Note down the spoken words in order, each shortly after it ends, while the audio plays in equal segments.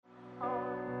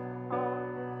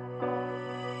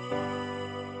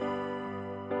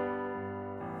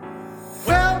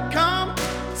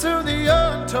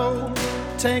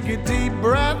take a deep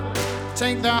breath,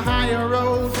 take the higher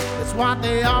road. That's what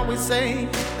they always say,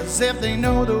 as if they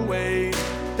know the way.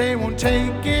 They won't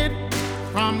take it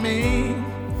from me.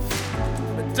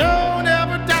 But don't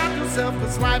ever doubt yourself,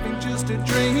 'cause life ain't just a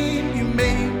dream. You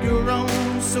make your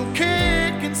own, so kick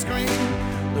and scream.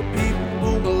 The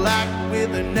people will act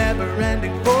with a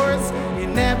never-ending force. You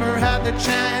never had the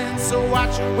chance, so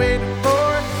what you waiting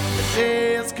for? The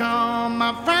day has come,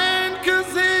 my friend,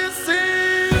 'cause this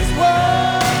is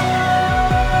war.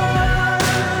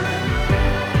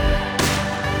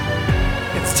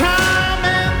 It's time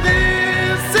and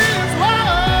this is war.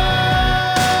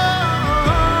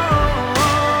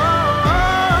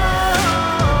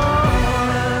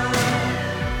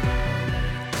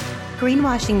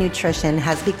 Greenwashing nutrition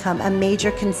has become a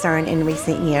major concern in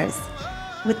recent years.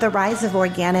 With the rise of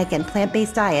organic and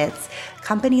plant-based diets,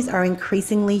 companies are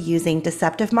increasingly using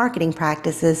deceptive marketing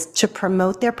practices to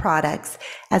promote their products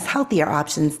as healthier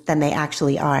options than they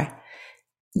actually are.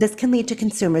 This can lead to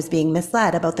consumers being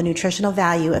misled about the nutritional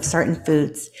value of certain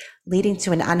foods, leading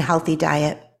to an unhealthy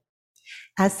diet.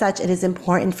 As such, it is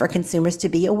important for consumers to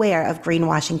be aware of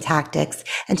greenwashing tactics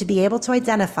and to be able to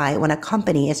identify when a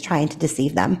company is trying to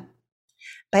deceive them.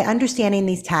 By understanding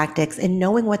these tactics and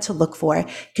knowing what to look for,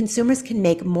 consumers can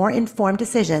make more informed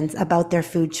decisions about their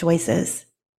food choices.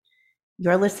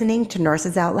 You're listening to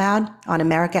Nurses Out Loud on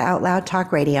America Out Loud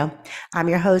Talk Radio. I'm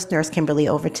your host, Nurse Kimberly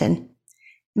Overton.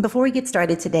 And before we get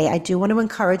started today, I do want to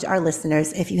encourage our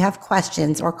listeners, if you have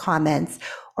questions or comments,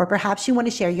 or perhaps you want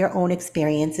to share your own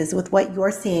experiences with what you're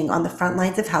seeing on the front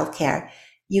lines of healthcare,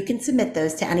 you can submit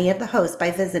those to any of the hosts by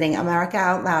visiting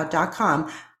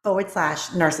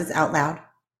americaoutloud.com/Nurses Out Loud.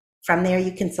 From there,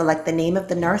 you can select the name of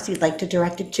the nurse you'd like to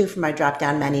direct it to from our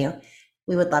drop-down menu.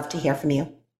 We would love to hear from you.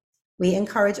 We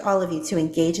encourage all of you to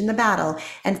engage in the battle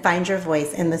and find your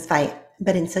voice in this fight.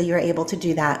 But until you're able to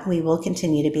do that, we will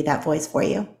continue to be that voice for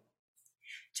you.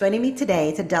 Joining me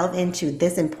today to delve into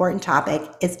this important topic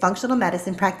is functional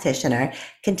medicine practitioner,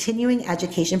 continuing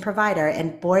education provider,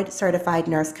 and board-certified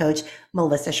nurse coach,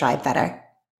 Melissa Schreibfetter.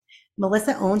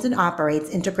 Melissa owns and operates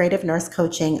Integrative Nurse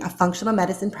Coaching, a functional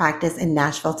medicine practice in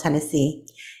Nashville, Tennessee,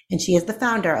 and she is the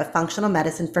founder of Functional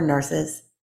Medicine for Nurses,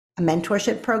 a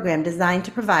mentorship program designed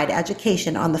to provide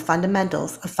education on the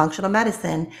fundamentals of functional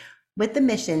medicine with the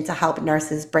mission to help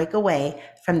nurses break away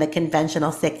from the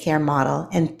conventional sick care model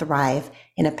and thrive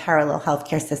in a parallel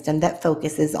healthcare system that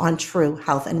focuses on true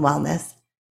health and wellness.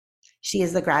 She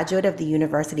is a graduate of the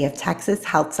University of Texas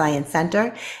Health Science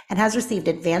Center and has received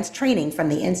advanced training from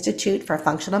the Institute for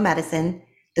Functional Medicine,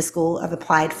 the School of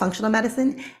Applied Functional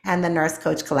Medicine, and the Nurse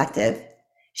Coach Collective.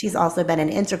 She's also been an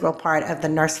integral part of the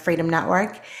Nurse Freedom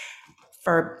Network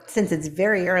since its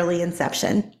very early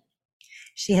inception.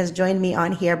 She has joined me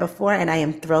on here before, and I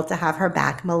am thrilled to have her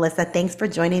back. Melissa, thanks for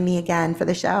joining me again for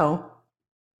the show.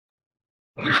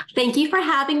 Thank you for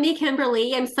having me,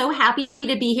 Kimberly. I'm so happy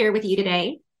to be here with you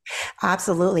today.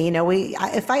 Absolutely. You know,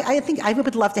 I think I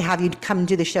would love to have you come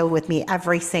do the show with me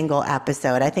every single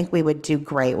episode. I think we would do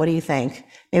great. What do you think?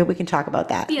 Maybe we can talk about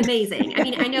that. It'd be amazing. I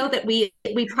mean, I know that we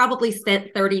probably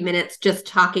spent 30 minutes just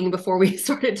talking before we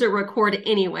started to record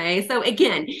anyway. So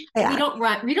again, we don't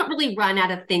really run out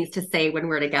of things to say when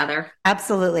we're together.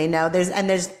 Absolutely. No,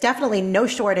 there's definitely no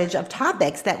shortage of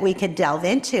topics that we could delve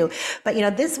into. But, you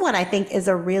know, this one I think is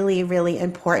a really, really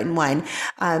important one.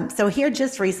 So here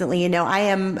just recently, I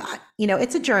am,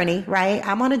 it's a journey, right?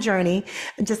 I'm on a journey,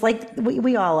 just like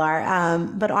we all are.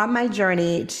 But on my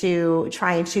journey to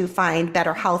trying to find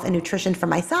better health and nutrition for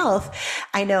myself,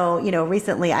 I know,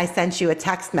 recently I sent you a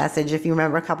text message, if you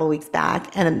remember a couple of weeks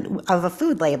back, and of a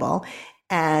food label.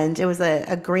 And it was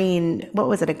a green, what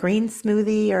was it? A green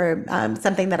smoothie or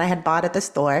something that I had bought at the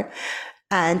store.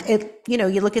 And it,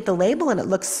 you look at the label and it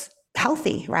looks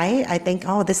healthy, right? I think,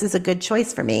 oh, this is a good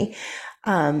choice for me.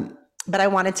 But I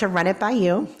wanted to run it by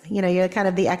you. You're kind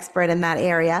of the expert in that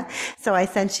area. So I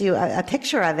sent you a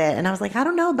picture of it and I was like, I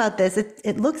don't know about this.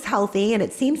 It looks healthy and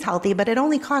it seems healthy, but it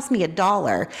only cost me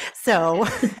 $1. So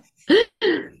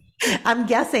I'm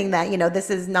guessing that,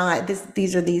 this is not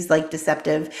these are these like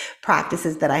deceptive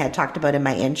practices that I had talked about in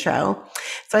my intro.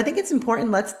 So I think it's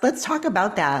important. Let's talk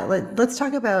about that. Let's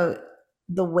talk about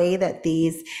the way that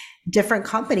these different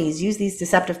companies use these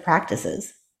deceptive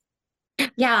practices.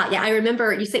 Yeah. I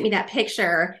remember you sent me that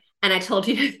picture and I told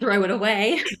you to throw it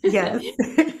away. Yes.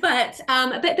 but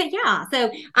yeah.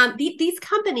 So these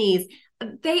companies,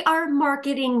 they are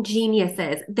marketing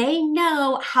geniuses. They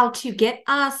know how to get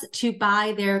us to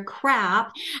buy their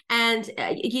crap. And,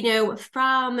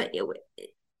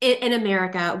 in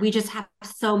America, we just have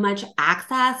so much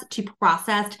access to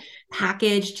processed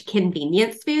packaged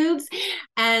convenience foods.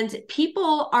 And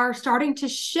people are starting to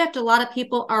shift. A lot of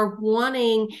people are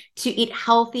wanting to eat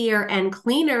healthier and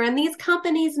cleaner. And these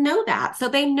companies know that. So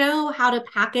they know how to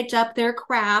package up their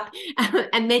crap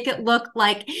and make it look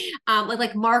like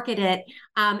market it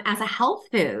as a health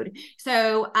food.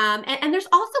 So, and there's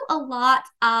also a lot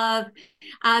of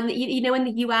in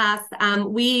the US,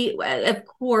 we, of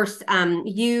course,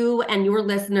 you and your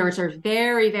listeners are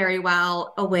very, very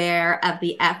well aware of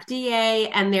the FDA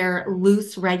and their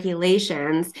loose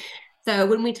regulations. So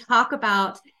when we talk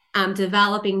about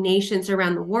developing nations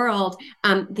around the world,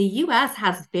 the US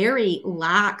has very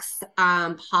lax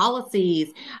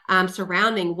policies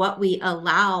surrounding what we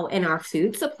allow in our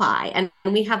food supply. And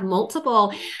we have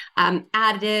multiple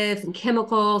additives and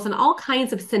chemicals and all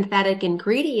kinds of synthetic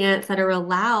ingredients that are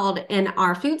allowed in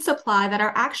our food supply that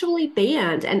are actually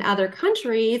banned in other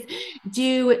countries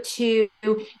due to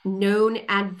known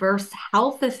adverse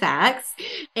health effects.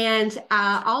 And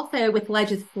also with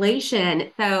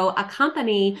legislation. So a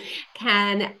company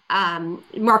can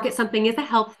market something as a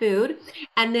health food,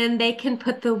 and then they can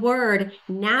put the word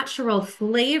natural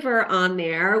flavor on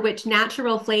there, which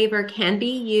natural flavor can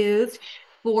be used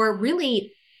for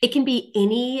really, it can be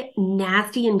any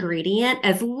nasty ingredient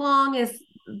as long as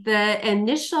the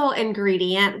initial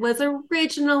ingredient was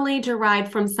originally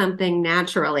derived from something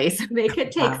naturally. So they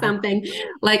could take something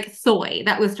like soy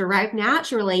that was derived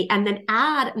naturally and then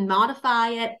modify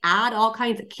it, add all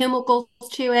kinds of chemicals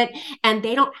to it. And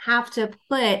they don't have to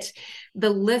put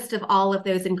the list of all of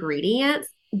those ingredients.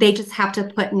 They just have to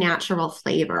put natural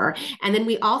flavor. And then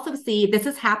we also see this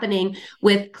is happening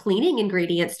with cleaning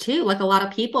ingredients too. Like a lot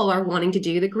of people are wanting to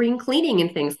do the green cleaning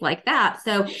and things like that.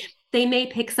 So they may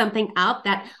pick something up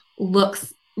that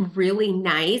looks really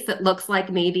nice. It looks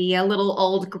like maybe a little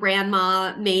old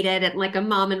grandma made it at like a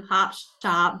mom and pop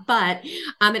shop, but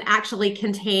it actually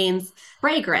contains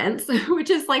fragrance, which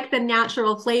is like the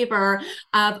natural flavor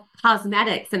of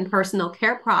cosmetics and personal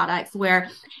care products, where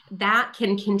that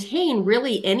can contain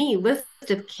really any list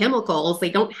of chemicals. They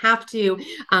don't have to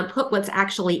put what's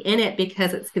actually in it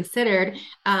because it's considered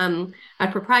a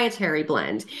proprietary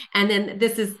blend. And then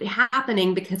this is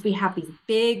happening because we have these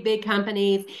big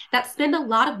companies that spend a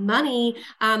lot of money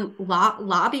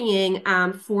lobbying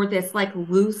for this like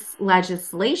loose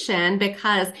legislation,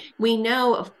 because we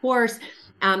know, of course,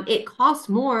 it costs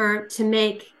more to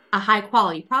make a high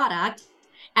quality product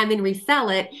and then resell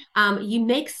it. You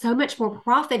make so much more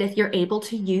profit if you're able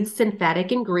to use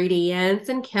synthetic ingredients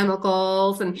and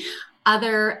chemicals and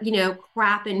other,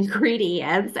 crap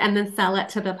ingredients and then sell it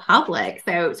to the public.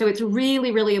 So it's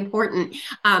really, really important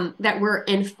that we're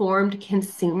informed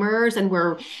consumers and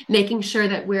we're making sure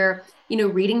that we're,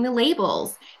 reading the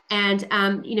labels and,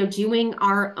 doing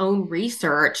our own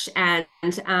research and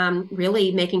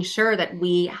really making sure that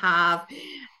we have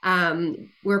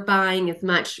we're buying as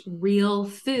much real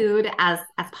food as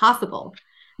possible.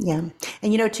 Yeah.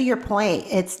 And to your point,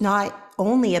 it's not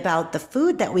only about the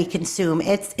food that we consume.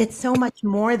 It's so much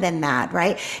more than that,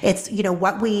 right? It's,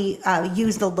 what we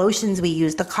use, the lotions we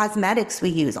use, the cosmetics we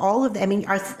use, all of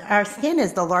our skin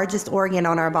is the largest organ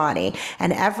on our body,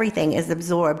 and everything is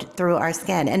absorbed through our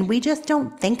skin. And we just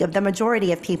don't think of, the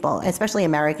majority of people, especially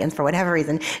Americans for whatever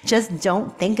reason, just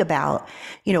don't think about,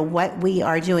 what we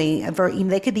are doing.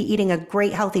 They could be eating a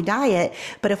great healthy diet,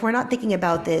 but if we're not thinking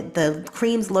about the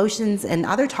creams, lotions, and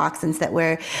other toxins that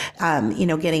we're,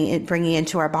 bringing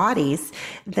into our bodies,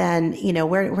 then,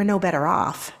 we're no better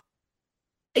off.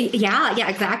 Yeah,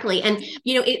 exactly. And,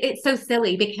 it's so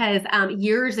silly because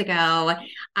years ago,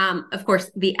 of course,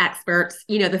 the experts,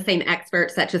 the same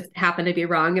experts that just happen to be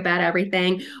wrong about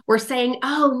everything, were saying,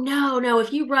 oh, no,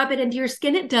 if you rub it into your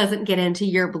skin, it doesn't get into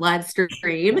your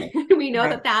bloodstream. We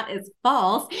know that is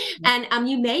false. And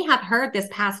you may have heard this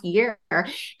past year,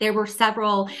 there were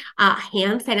several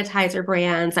hand sanitizer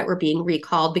brands that were being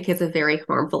recalled because of very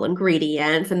harmful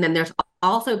ingredients. And then there's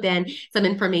also been some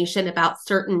information about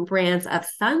certain brands of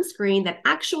sunscreen that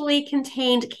actually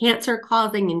contained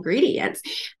cancer-causing ingredients.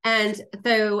 And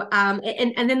so,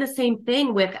 and then the same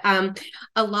thing with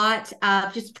a lot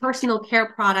of just personal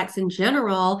care products in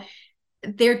general.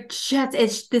 This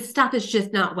stuff is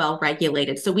just not well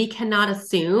regulated. So we cannot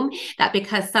assume that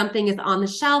because something is on the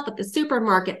shelf at the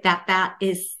supermarket, that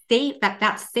is safe,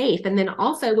 that's safe. And then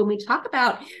also when we talk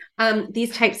about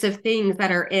these types of things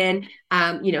that are in,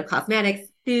 cosmetics,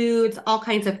 foods, all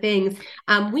kinds of things,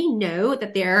 we know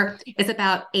that there is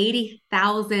about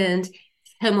 80,000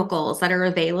 chemicals that are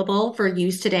available for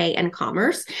use today in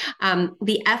commerce.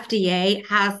 The FDA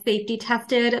has safety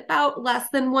tested about less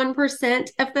than 1%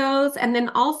 of those. And then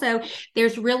also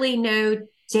there's really no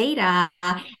data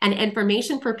and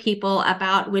information for people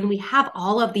about when we have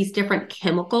all of these different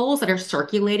chemicals that are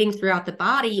circulating throughout the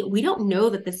body, we don't know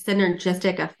that the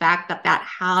synergistic effect that that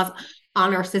has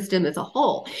on our system as a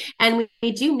whole. And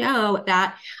we do know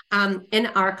that in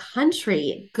our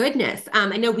country, goodness,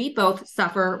 I know we both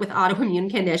suffer with autoimmune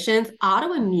conditions.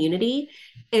 Autoimmunity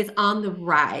is on the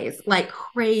rise like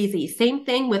crazy. Same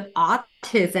thing with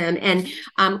autism and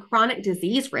chronic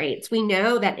disease rates. We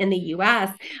know that in the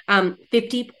US,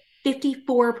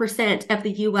 54% of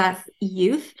the US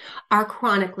youth are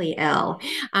chronically ill,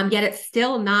 yet it's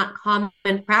still not common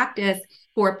practice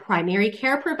for primary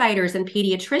care providers and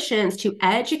pediatricians to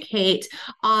educate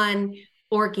on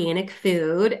organic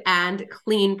food and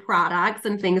clean products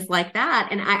and things like that.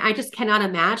 And I just cannot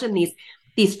imagine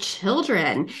these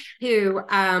children who,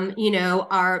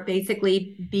 are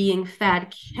basically being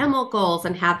fed chemicals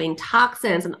and having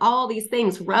toxins and all these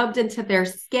things rubbed into their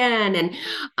skin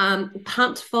and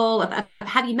pumped full of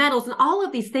heavy metals and all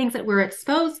of these things that we're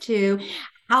exposed to,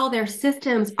 how their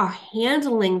systems are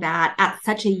handling that at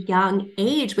such a young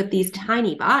age with these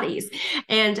tiny bodies.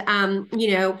 And,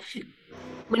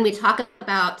 when we talk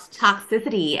about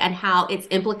toxicity and how it's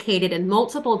implicated in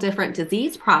multiple different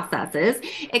disease processes,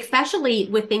 especially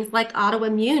with things like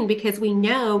autoimmune, because we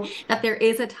know that there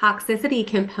is a toxicity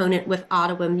component with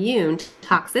autoimmune.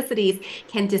 Toxicities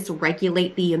can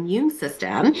dysregulate the immune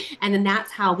system. And then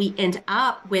that's how we end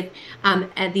up with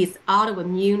these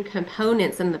autoimmune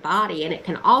components in the body. And it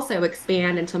can also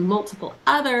expand into multiple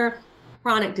other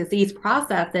chronic disease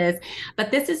processes.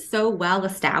 But this is so well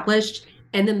established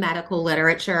in the medical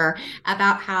literature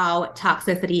about how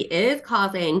toxicity is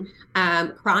causing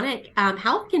chronic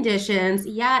health conditions,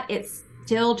 yet it's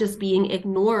still just being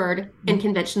ignored in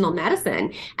conventional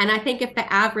medicine. And I think if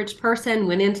the average person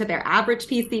went into their average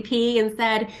PCP and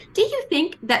said, do you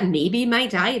think that maybe my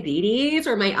diabetes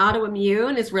or my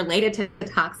autoimmune is related to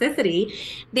toxicity,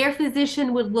 their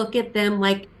physician would look at them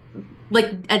like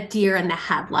a deer in the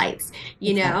headlights,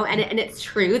 know, and it's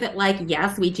true that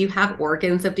yes, we do have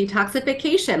organs of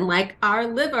detoxification, like our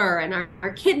liver and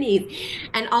our kidneys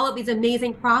and all of these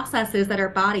amazing processes that our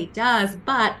body does,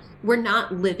 but we're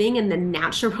not living in the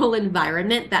natural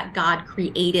environment that God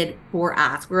created for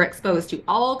us. We're exposed to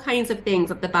all kinds of things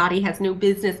that the body has no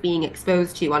business being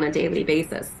exposed to on a daily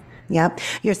basis. Yep,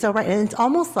 you're so right. And it's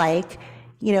almost like,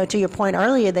 to your point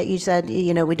earlier that you said,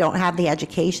 we don't have the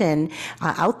education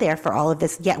out there for all of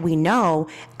this, yet we know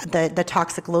the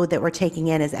toxic load that we're taking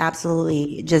in is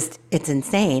absolutely it's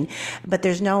insane. But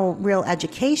there's no real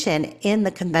education in the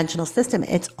conventional system.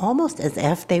 It's almost as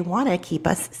if they want to keep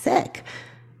us sick.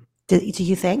 Do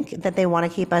you think that they want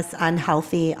to keep us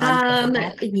unhealthy?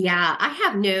 Yeah, I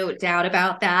have no doubt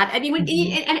about that. I mean,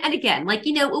 and again,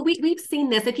 we've seen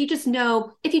this. If you just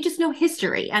know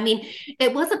history, I mean,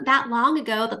 it wasn't that long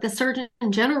ago that the Surgeon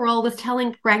General was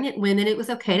telling pregnant women it was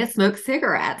okay to smoke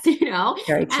cigarettes,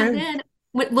 Very true. And then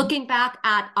looking back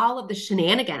at all of the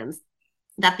shenanigans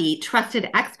that the trusted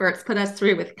experts put us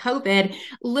through with COVID,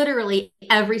 literally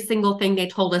every single thing they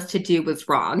told us to do was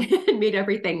wrong and made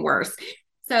everything worse.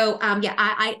 So,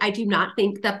 I do not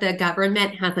think that the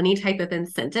government has any type of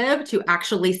incentive to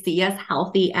actually see us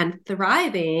healthy and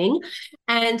thriving.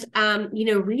 And,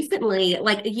 recently,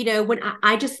 when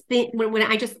I just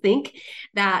think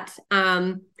that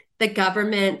the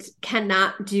government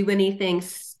cannot do anything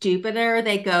stupider,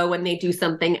 they go and they do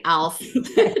something else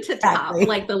to top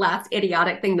the last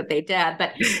idiotic thing that they did.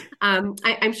 But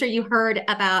I'm sure you heard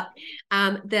about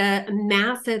the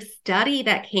massive study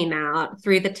that came out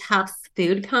through the Tufts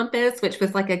Food Compass, which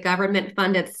was a government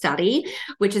funded study,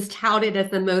 which is touted as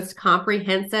the most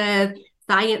comprehensive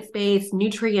science-based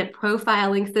nutrient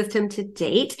profiling system to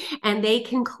date. And they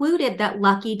concluded that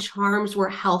Lucky Charms were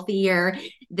healthier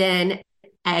than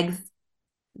eggs,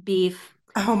 beef,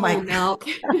 milk.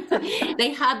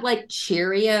 They had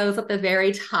Cheerios at the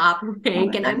very top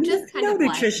rank. And I'm just kind of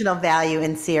nutritional value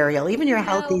in cereal, even your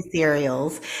healthy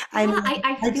cereals. I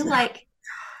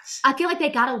feel like they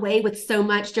got away with so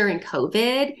much during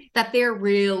COVID that they're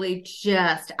really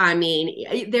just,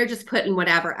 they're just putting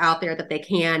whatever out there that they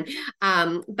can.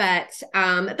 But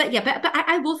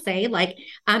I will say,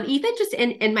 even just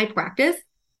in my practice,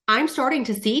 I'm starting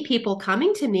to see people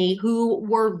coming to me who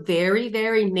were very,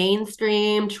 very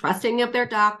mainstream, trusting of their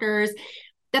doctors,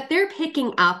 that they're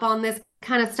picking up on this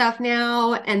kind of stuff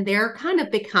now, and they're kind of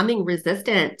becoming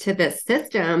resistant to this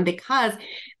system because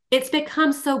it's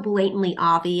become so blatantly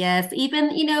obvious.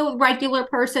 Even, a regular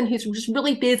person who's just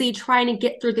really busy trying to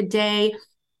get through the day,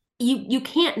 you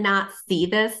can't not see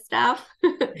this stuff.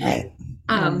 Right.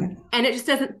 And it just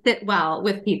doesn't sit well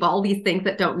with people, all these things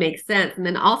that don't make sense. And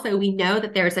then also we know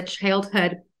that there's a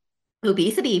childhood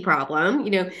obesity problem, Oh,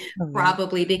 yeah.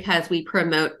 probably because we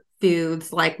promote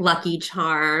foods like Lucky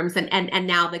Charms, and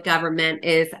now the government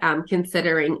is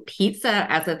considering pizza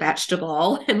as a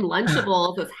vegetable and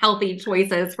Lunchables as healthy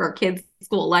choices for kids'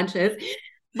 school lunches.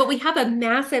 But we have a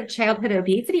massive childhood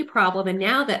obesity problem. And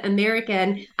now that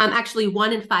actually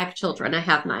 1 in 5 children, I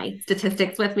have my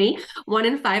statistics with me, 1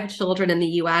 in 5 children in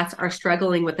the US are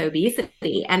struggling with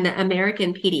obesity. And the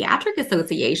American Pediatric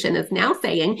Association is now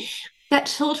saying that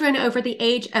children over the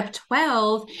age of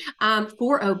 12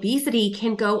 for obesity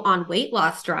can go on weight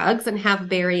loss drugs and have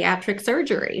bariatric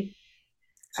surgery.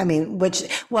 I mean,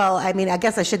 I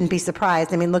guess I shouldn't be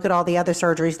surprised. I mean, look at all the other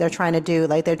surgeries they're trying to do.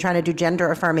 Like they're trying to do gender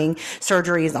affirming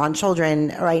surgeries on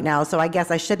children right now. So I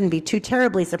guess I shouldn't be too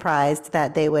terribly surprised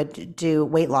that they would do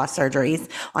weight loss surgeries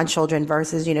on children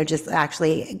versus, just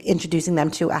actually introducing them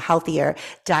to a healthier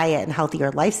diet and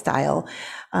healthier lifestyle.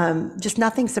 Just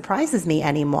nothing surprises me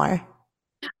anymore.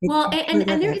 Well, It and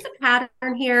there doesn't. is a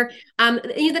pattern here.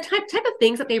 The type of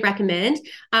things that they recommend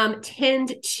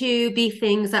tend to be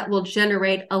things that will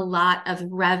generate a lot of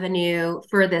revenue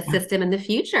for the system in the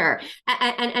future.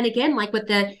 And again, like with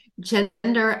the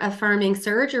gender affirming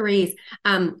surgeries,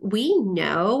 we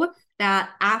know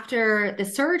that after the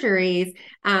surgeries,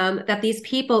 that these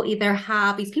people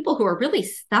who are really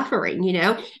suffering,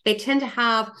 they tend to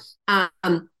have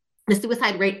the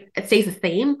suicide rate stays the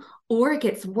same or it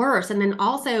gets worse. And then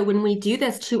also, when we do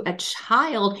this to a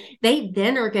child, they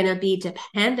then are going to be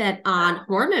dependent on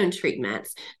hormone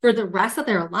treatments for the rest of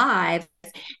their lives.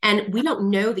 And we don't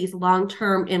know these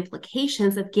long-term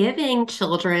implications of giving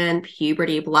children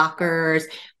puberty blockers,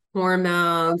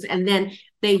 hormones, and then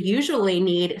they usually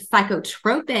need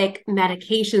psychotropic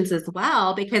medications as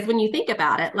well. Because when you think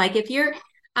about it, like if you're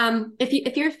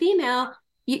female,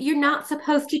 you're not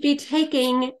supposed to be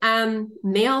taking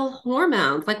male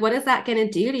hormones. Like, what is that going to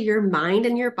do to your mind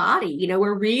and your body?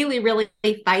 We're really, really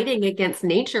fighting against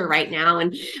nature right now.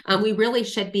 And we really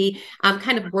should be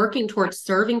kind of working towards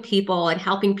serving people and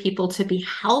helping people to be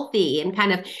healthy and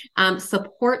kind of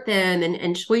support them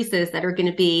and choices that are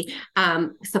going to be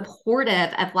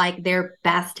supportive of like their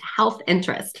best health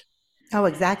interest. Oh,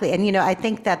 exactly. And, I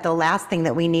think that the last thing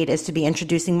that we need is to be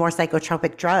introducing more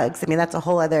psychotropic drugs. I mean, that's a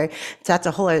whole other topic,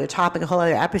 a whole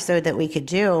other episode that we could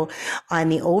do on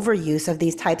the overuse of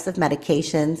these types of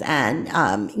medications. And,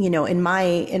 in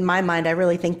my mind, I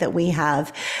really think that we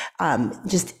have,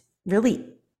 just really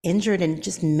injured and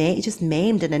just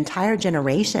maimed an entire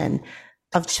generation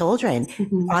of children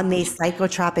Mhm. on these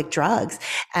psychotropic drugs.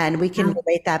 And we can Yeah.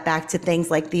 relate that back to things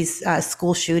like these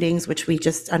school shootings, which we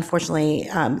just unfortunately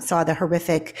saw the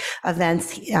horrific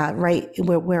events right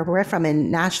where we're from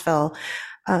in Nashville.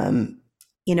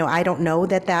 I don't know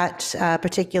that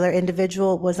particular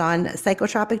individual was on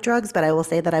psychotropic drugs, but I will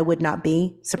say that I would not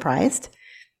be surprised.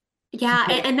 Yeah,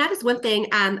 and that is one thing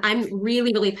I'm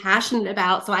really, really passionate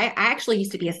about. So I actually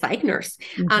used to be a psych nurse,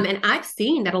 Mhm. and I've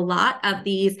seen that a lot of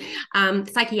these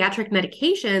psychiatric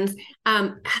medications,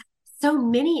 so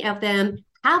many of them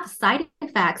have side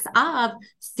effects of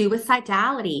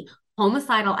suicidality,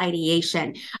 homicidal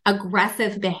ideation,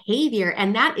 aggressive behavior,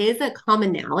 and that is a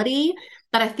commonality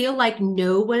that I feel like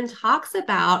no one talks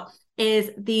about.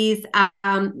 Is these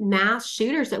mass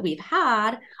shooters that we've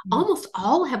had, almost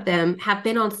all of them have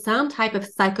been on some type of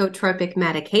psychotropic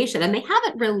medication, and they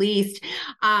haven't released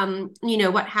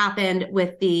what happened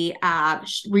with the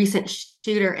recent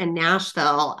shooter in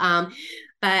Nashville.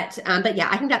 But yeah,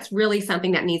 I think that's really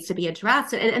something that needs to be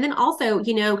addressed. And then also,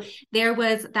 there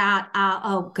was that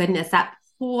oh goodness, that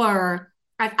poor,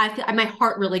 I feel my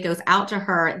heart really goes out to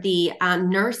her, the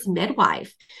nurse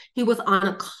midwife who was on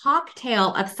a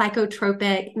cocktail of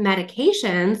psychotropic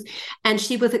medications, and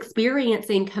she was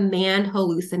experiencing command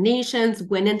hallucinations,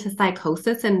 went into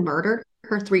psychosis, and murdered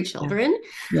her 3 children.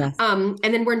 Yes. And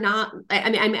then we're not,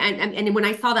 and when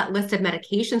I saw that list of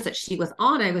medications that she was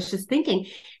on, I was just thinking,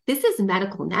 this is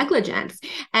medical negligence.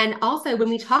 And also, when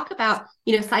we talk about,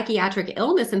 psychiatric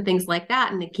illness and things like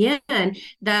that, and again,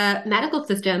 the medical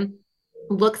system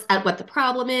looks at what the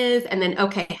problem is and then,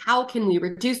 okay, how can we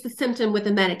reduce the symptom with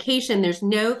the medication? There's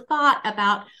no thought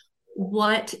about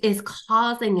what is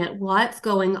causing it, what's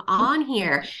going on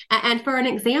here. And for an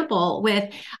example, with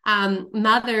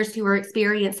mothers who are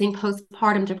experiencing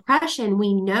postpartum depression,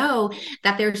 we know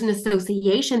that there's an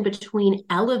association between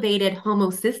elevated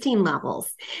homocysteine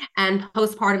levels and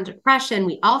postpartum depression.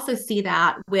 We also see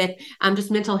that with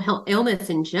just mental health illness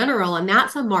in general. And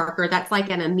that's a marker that's like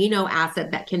an amino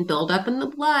acid that can build up in the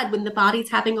blood when the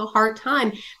body's having a hard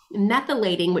time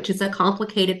methylating, which is a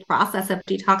complicated process of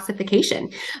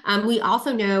detoxification. We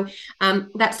also know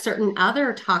that certain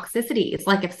other toxicities,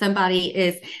 like if somebody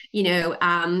is,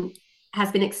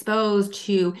 has been exposed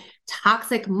to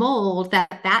toxic mold,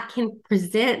 that can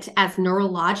present as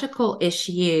neurological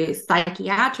issues,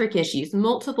 psychiatric issues,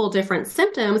 multiple different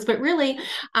symptoms, but really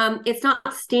it's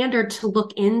not standard to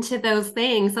look into those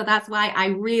things. So that's why I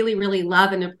really, really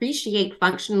love and appreciate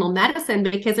functional medicine,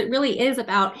 because it really is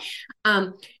about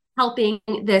helping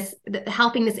this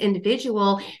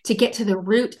individual to get to the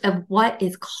root of what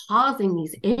is causing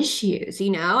these issues.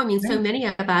 I mean, so many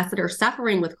of us that are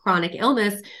suffering with chronic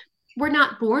illness, we're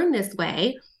not born this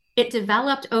way. It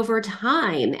developed over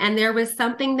time, and there was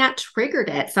something that triggered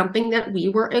it, something that we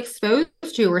were exposed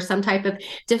to, or some type of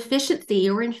deficiency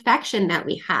or infection that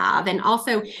we have. And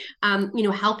also,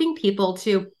 helping people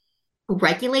to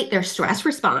regulate their stress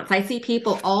response. I see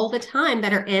people all the time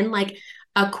that are in like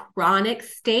a chronic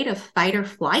state of fight or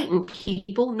flight, and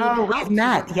people need help. We've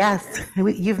met. Yes.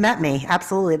 You've met me.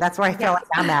 Absolutely. That's where I feel like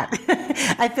I'm at.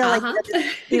 I feel like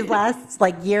these last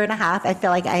year and a half, I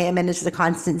feel like I am in just a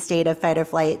constant state of fight or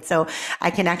flight. So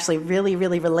I can actually really,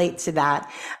 really relate to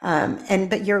that.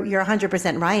 But you're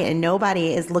 100% right. And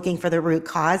nobody is looking for the root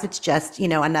cause. It's just,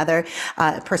 another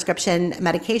prescription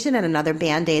medication and another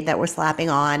Band-Aid that we're slapping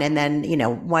on. And then,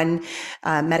 one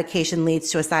medication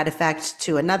leads to a side effect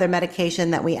to another medication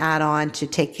that we add on to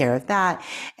take care of that.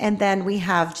 And then we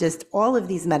have just all of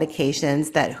these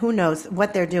medications that who knows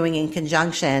what they're doing in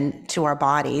conjunction to our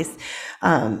bodies.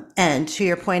 And to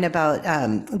your point about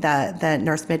the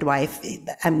nurse midwife,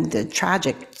 the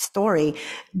tragic story,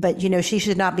 but she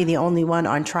should not be the only one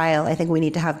on trial. I think we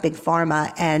need to have big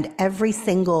pharma and every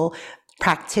single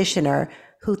practitioner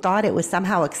who thought it was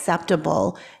somehow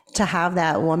acceptable to have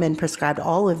that woman prescribed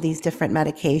all of these different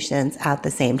medications at the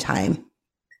same time.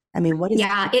 I mean, what is...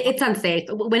 Yeah, it's unsafe.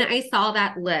 When I saw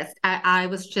that list, I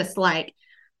was just like,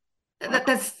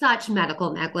 that's such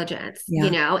medical negligence,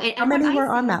 And how many were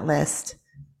on that list?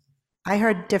 I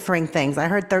heard differing things. I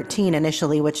heard 13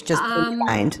 initially, which just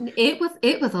combined. It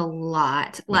was a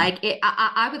lot. Yeah.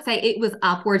 I would say it was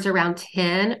upwards around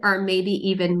 10 or maybe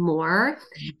even more.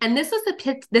 And this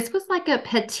was like a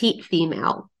petite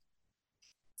female.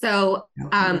 So,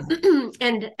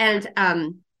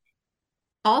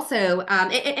 also,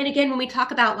 and again, when we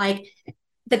talk about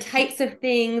the types of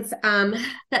things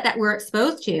that we're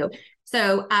exposed to,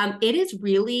 so it is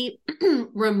really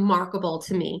remarkable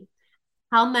to me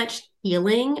how much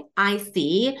healing I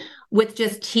see with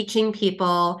just teaching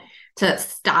people to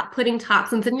stop putting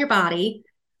toxins in your body,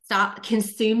 stop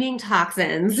consuming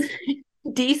toxins,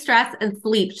 de-stress and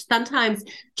sleep. Sometimes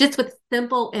just with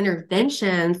simple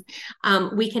interventions,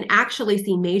 we can actually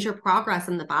see major progress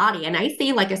in the body. And I see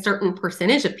a certain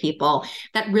percentage of people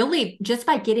that really, just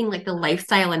by getting the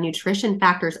lifestyle and nutrition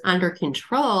factors under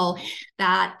control,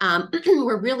 that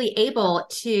we're really able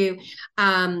to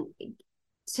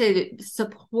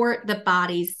support the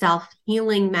body's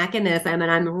self-healing mechanism. And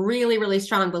I'm a really, really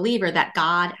strong believer that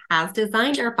God has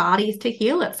designed our bodies to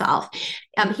heal themselves.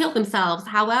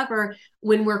 However,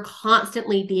 when we're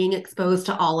constantly being exposed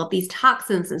to all of these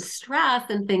toxins and stress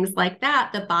and things like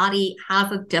that, the body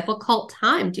has a difficult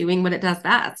time doing what it does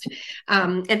best.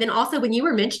 And then also when you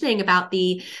were mentioning about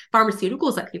the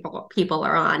pharmaceuticals that people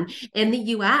are on, in the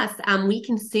US, we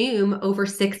consume over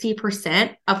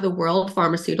 60% of the world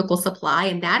pharmaceutical supply.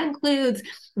 And that includes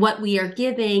what we are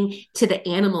giving to the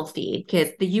animal feed,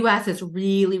 because the US is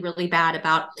really, really bad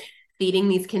about feeding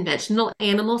these conventional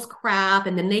animals crap,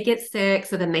 and then they get sick.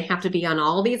 So then they have to be on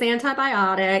all these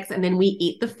antibiotics, and then we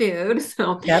eat the food.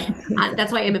 So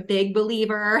that's why I'm a big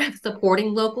believer of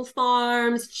supporting local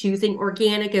farms, choosing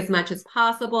organic as much as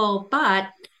possible. But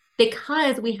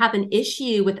because we have an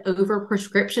issue with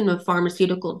overprescription of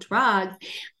pharmaceutical drugs,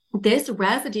 this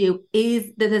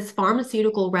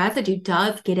pharmaceutical residue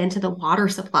does get into the water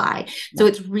supply. So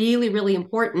it's really, really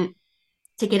important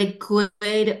to get a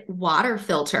good water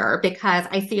filter, because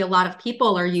I see a lot of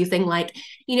people are using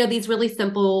these really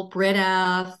simple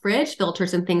Brita fridge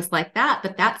filters and things like that,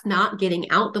 but that's not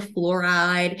getting out the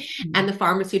fluoride and the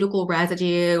pharmaceutical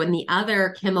residue and the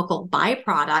other chemical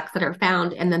byproducts that are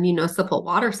found in the municipal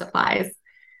water supplies.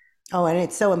 Oh, and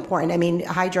it's so important. I mean,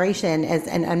 hydration is,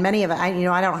 and many of it, I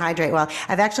don't hydrate well.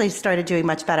 I've actually started doing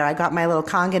much better. I got my little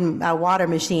Kangen water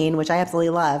machine, which I absolutely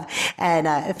love. And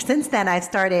since then I've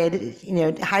started,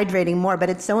 hydrating more, but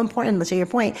it's so important, to your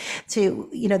point,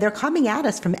 they're coming at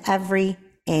us from every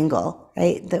angle,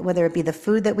 right? That whether it be the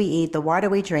food that we eat, the water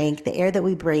we drink, the air that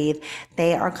we breathe,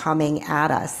 they are coming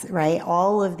at us, right?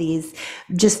 All of these,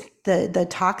 just the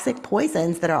toxic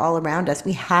poisons that are all around us.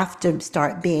 We have to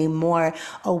start being more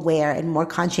aware and more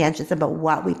conscientious about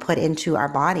what we put into our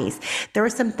bodies. There were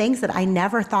some things that I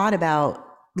never thought about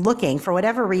looking for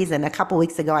whatever reason, a couple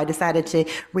weeks ago, I decided to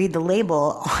read the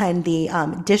label on the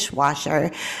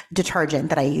dishwasher detergent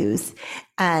that I use.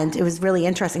 And it was really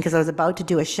interesting because I was about to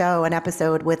do an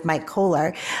episode with Mike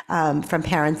Kohler from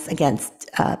Parents Against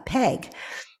PEG.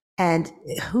 And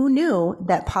who knew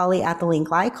that polyethylene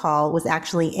glycol was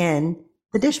actually in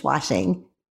the dishwashing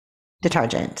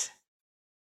detergent?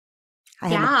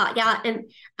 Yeah.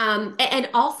 And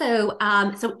also,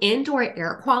 so indoor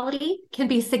air quality can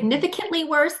be significantly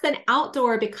worse than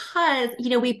outdoor because,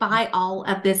 we buy all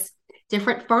of this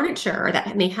different furniture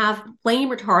that may have flame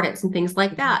retardants and things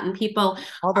like that. And people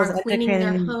all those are cleaning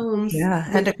their homes.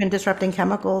 Endocrine disrupting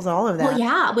chemicals, all of that. Well,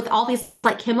 yeah, with all these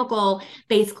like chemical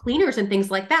based cleaners and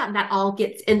things like that. And that all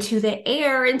gets into the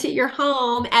air, into your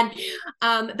home. And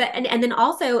then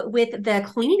also with the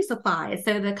cleaning supplies.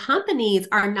 So the companies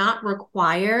are not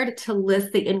required to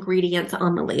list the ingredients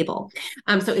on the label.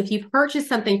 So if you purchase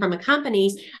something from a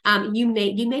company, you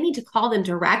may need to call them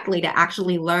directly to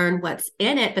actually learn what's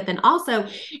in it. But then also,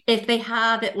 if they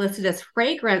have it listed as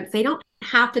fragrance, they don't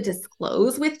have to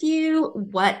disclose with you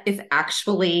what is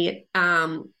actually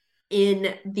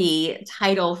in the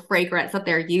title fragrance that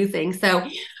they're using. So,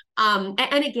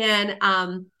 and again,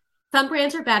 some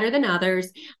brands are better than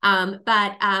others,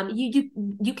 but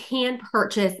you can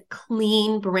purchase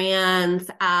clean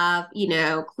brands of,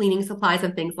 cleaning supplies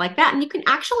and things like that. And you can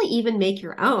actually even make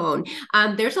your own.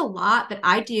 There's a lot that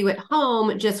I do at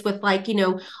home just with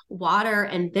water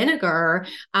and vinegar.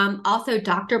 Also,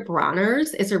 Dr.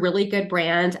 Bronner's is a really good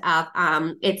brand of,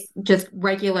 it's just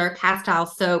regular castile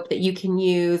soap that you can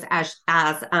use as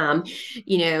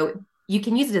you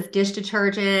can use it as dish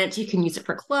detergent. You can use it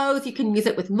for clothes. You can use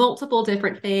it with multiple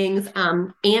different things.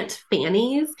 Aunt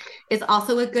Fanny's is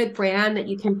also a good brand that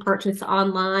you can purchase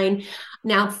online.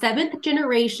 Now, 7th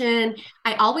generation,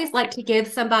 I always like to give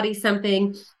somebody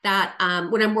something that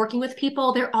when I'm working with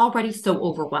people, they're already so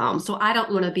overwhelmed. So I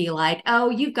don't want to be like, oh,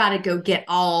 you've got to go get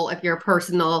all of your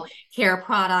personal care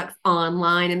products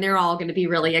online and they're all going to be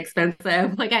really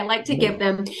expensive. Like I like to give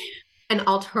them an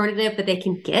alternative that they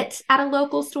can get at a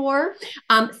local store.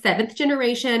 7th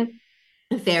generation,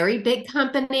 very big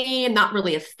company. I'm not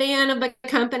really a fan of the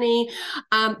company,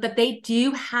 but they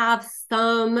do have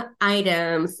some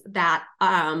items that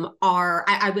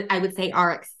I would say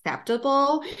are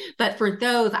acceptable. But for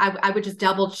those, I would just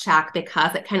double check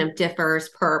because it kind of differs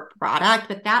per product.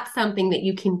 But that's something that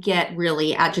you can get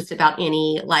really at just about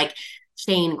any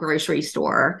chain grocery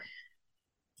store.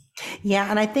 Yeah.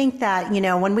 And I think that,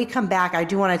 when we come back, I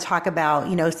do want to talk about,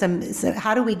 some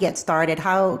how do we get started?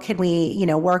 How can we,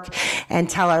 work and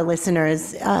tell our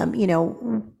listeners,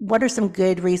 what are some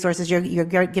good resources? You're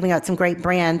giving out some great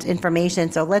brand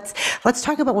information. So let's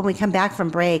talk about when we come back from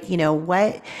break,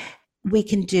 what we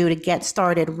can do to get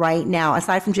started right now,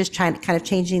 aside from just trying to kind of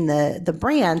changing the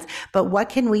brands, but what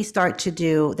can we start to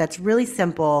do that's really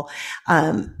simple,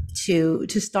 to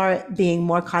start being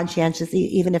more conscientious,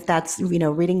 even if that's,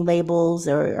 reading labels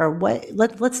or what.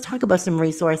 Let's talk about some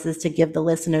resources to give the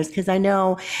listeners, because I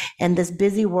know in this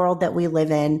busy world that we live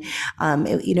in,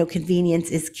 convenience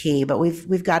is key, but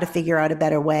we've got to figure out a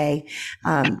better way,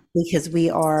 because we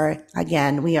are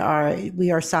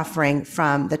suffering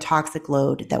from the toxic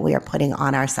load that we are putting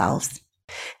on ourselves.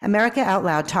 America Out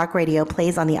Loud Talk Radio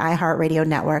plays on the iHeartRadio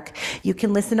network. You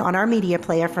can listen on our media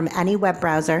player from any web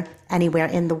browser, anywhere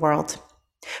in the world.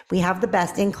 We have the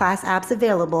best in-class apps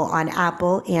available on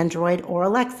Apple, Android, or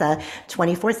Alexa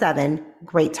 24/7.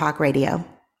 Great talk radio.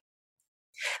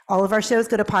 All of our shows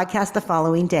go to podcast the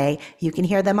following day. You can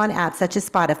hear them on apps such as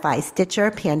Spotify,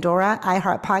 Stitcher, Pandora,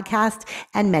 iHeart Podcast,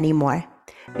 and many more.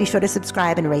 Be sure to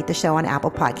subscribe and rate the show on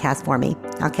Apple Podcasts for me.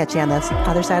 I'll catch you on the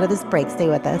other side of this break. Stay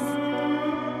with us.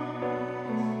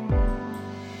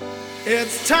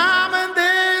 It's time and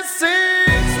this is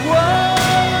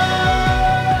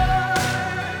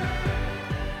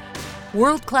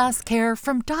world-class care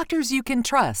from doctors you can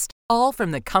trust, all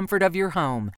from the comfort of your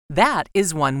home. That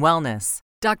is One Wellness.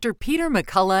 Dr. Peter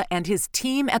McCullough and his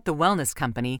team at The Wellness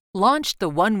Company launched the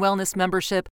One Wellness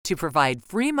membership to provide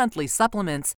free monthly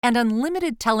supplements and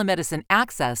unlimited telemedicine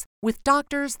access with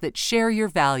doctors that share your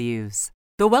values.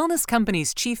 The Wellness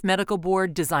Company's Chief Medical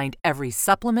Board designed every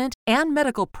supplement and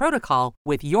medical protocol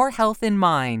with your health in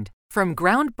mind. From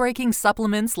groundbreaking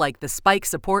supplements like the Spike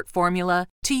Support Formula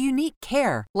to unique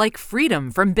care like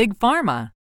Freedom from Big Pharma.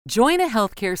 Join a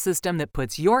healthcare system that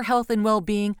puts your health and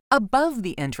well-being above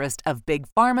the interest of Big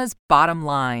Pharma's bottom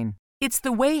line. It's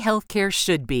the way healthcare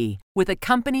should be, with a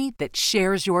company that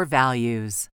shares your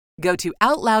values. Go to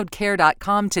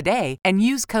OutLoudCare.com today and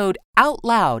use code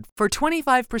OUTLOUD for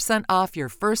 25% off your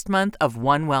first month of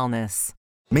One Wellness.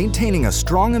 Maintaining a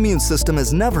strong immune system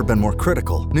has never been more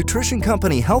critical. Nutrition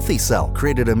company Healthy Cell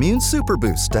created Immune Super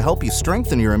Boost to help you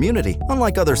strengthen your immunity.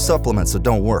 Unlike other supplements that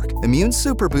don't work, Immune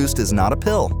Super Boost is not a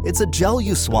pill. It's a gel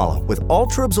you swallow with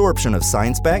ultra absorption of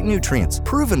science-backed nutrients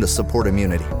proven to support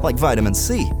immunity, like vitamin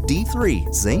C,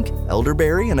 D3, zinc,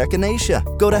 elderberry, and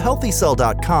echinacea. Go to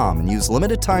healthycell.com and use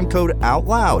limited time code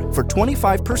OUTLOUD for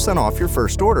 25% off your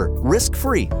first order.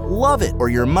 Risk-free. Love it or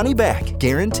your money back.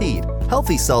 Guaranteed.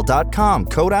 healthycell.com,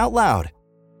 code OUTLOUD.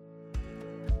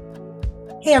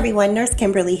 Hey everyone, Nurse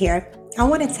Kimberly here. I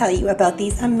want to tell you about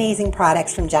these amazing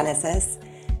products from Genesis.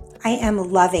 I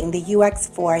am loving the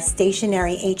UX4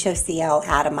 stationary HOCl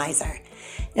atomizer.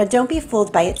 Now don't be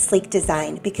fooled by its sleek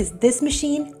design because this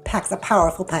machine packs a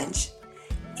powerful punch.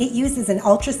 It uses an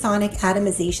ultrasonic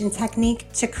atomization technique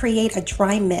to create a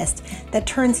dry mist that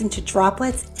turns into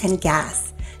droplets and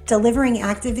gas, delivering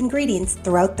active ingredients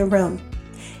throughout the room.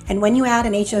 And when you add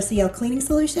an HOCl cleaning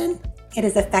solution, it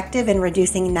is effective in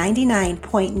reducing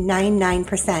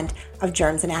 99.99% of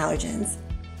germs and allergens.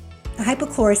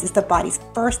 Hypochlorous is the body's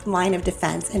first line of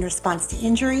defense in response to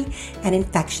injury and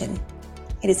infection.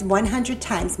 It is 100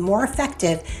 times more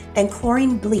effective than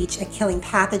chlorine bleach at killing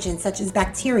pathogens such as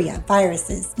bacteria,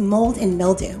 viruses, mold, and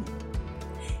mildew.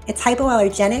 It's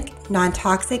hypoallergenic,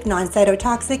 non-toxic,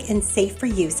 non-cytotoxic, and safe for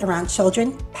use around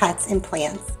children, pets, and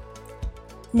plants.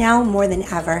 Now more than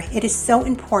ever, it is so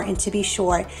important to be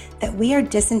sure that we are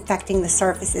disinfecting the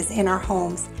surfaces in our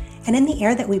homes and in the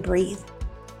air that we breathe.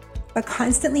 But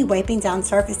constantly wiping down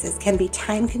surfaces can be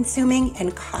time-consuming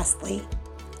and costly.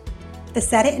 The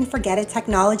set it and forget it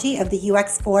technology of the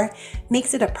UX4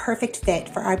 makes it a perfect fit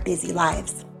for our busy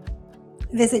lives.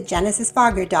 Visit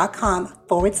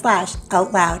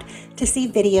genesisfogger.com/OUTLOUD to see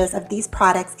videos of these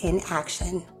products in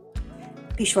action.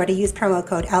 Be sure to use promo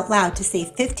code OUTLOUD to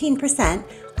save 15%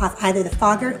 off either the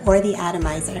fogger or the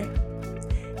atomizer.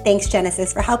 Thanks,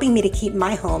 Genesis, for helping me to keep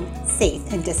my home safe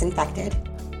and disinfected.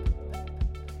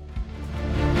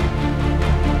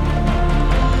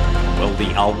 Well,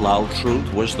 the Out Loud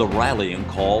Truth was the rallying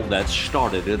call that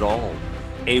started it all.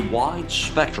 A wide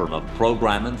spectrum of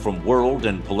programming from world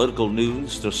and political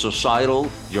news to societal,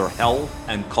 your health,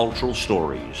 and cultural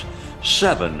stories.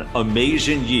 7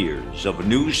 amazing years of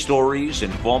news stories,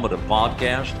 informative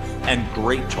podcasts, and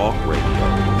great talk radio.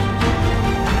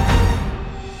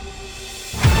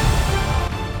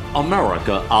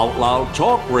 America Out Loud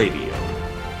Talk Radio.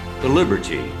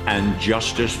 Liberty and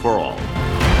justice for all.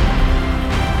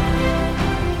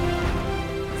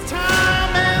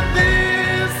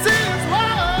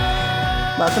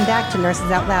 Welcome back to Nurses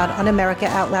Out Loud on America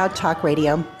Out Loud Talk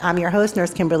Radio. I'm your host,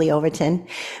 Nurse Kimberly Overton.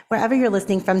 Wherever you're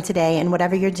listening from today and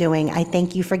whatever you're doing, I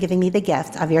thank you for giving me the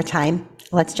gift of your time.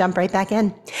 Let's jump right back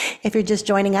in. If you're just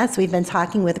joining us, we've been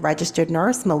talking with registered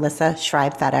nurse Melissa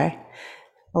Schreibfetter.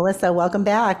 Melissa, welcome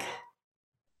back.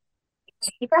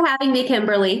 Thank you for having me,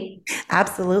 Kimberly.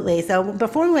 Absolutely. So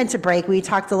before we went to break, we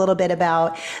talked a little bit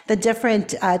about the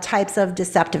different types of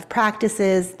deceptive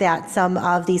practices that some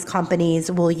of these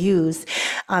companies will use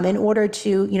in order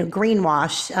to,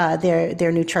 greenwash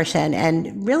their nutrition.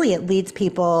 And really, it leads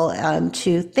people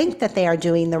to think that they are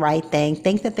doing the right thing,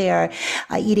 think that they are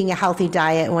eating a healthy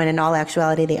diet when in all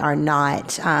actuality they are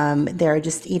not. They're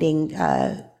just eating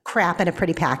crap in a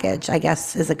pretty package, I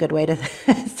guess is a good way to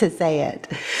to say it.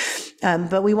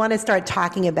 But we want to start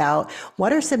talking about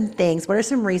what are some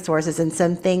resources and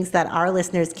some things that our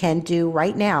listeners can do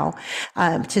right now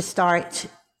to start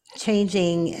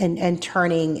changing and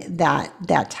turning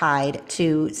that tide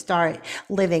to start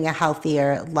living a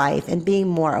healthier life and being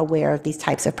more aware of these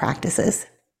types of practices.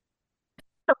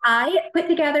 So I put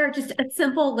together just a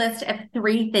simple list of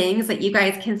 3 things that you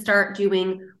guys can start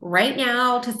doing right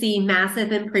now to see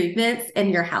massive improvements in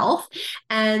your health.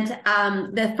 And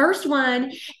the first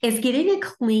one is getting a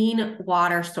clean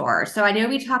water source. So I know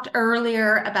we talked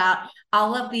earlier about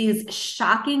all of these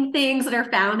shocking things that are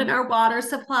found in our water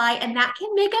supply, and that can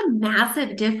make a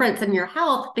massive difference in your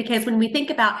health, because when we think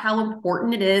about how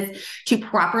important it is to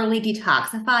properly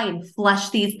detoxify and flush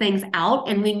these things out,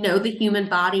 and we know the human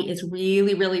body is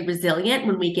really, really resilient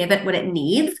when we give it what it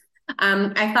needs.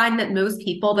 I find that most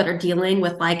people that are dealing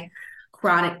with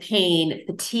chronic pain,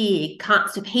 fatigue,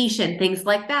 constipation, things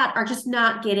like that are just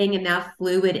not getting enough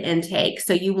fluid intake.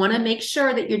 So you want to make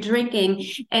sure that you're drinking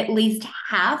at least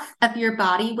half of your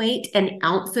body weight in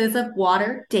ounces of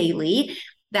water daily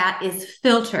that is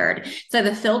filtered. So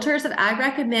the filters that I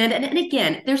recommend, and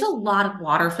again, there's a lot of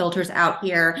water filters out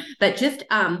here, but just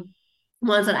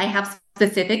ones that I have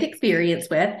specific experience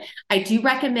with. I do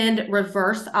recommend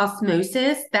reverse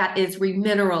osmosis that is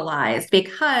remineralized,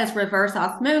 because reverse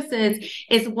osmosis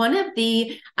is one of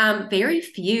the very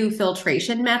few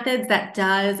filtration methods that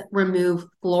does remove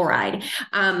fluoride.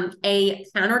 A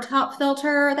countertop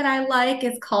filter that I like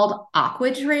is called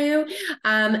AquaDrew.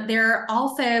 There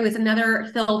also is another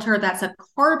filter that's a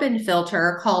carbon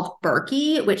filter called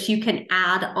Berkey, which you can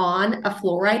add on a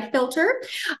fluoride filter.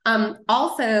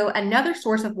 Also, another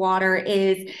source of water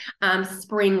is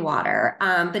spring water.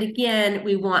 But again,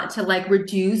 we want to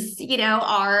reduce,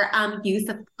 our use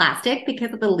of plastic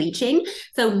because of the leaching.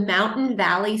 So Mountain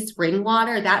Valley Spring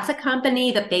Water, that's a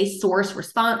company that they source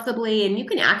responsibly, and you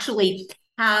can actually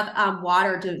have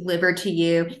water delivered to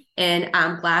you in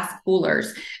glass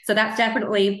coolers. So that's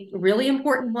definitely a really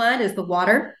important one, is the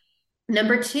water.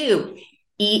 Number 2,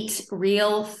 eat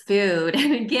real food.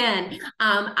 And again,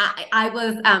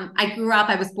 I grew up,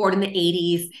 I was born in the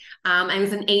 80s. I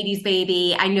was an 80s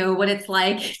baby. I know what it's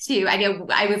like I know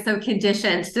I was so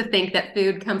conditioned to think that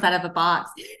food comes out of a box.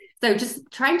 So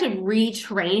just trying to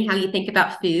retrain how you think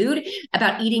about food,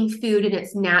 about eating food in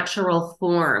its natural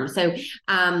form. So,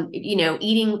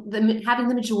 having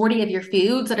the majority of your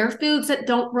foods that are foods that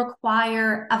don't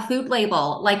require a food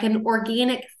label, like an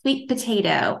organic sweet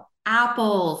potato,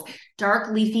 apples,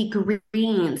 dark leafy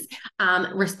greens,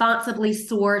 responsibly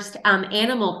sourced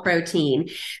animal protein.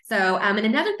 So, and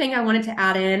another thing I wanted to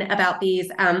add in about these,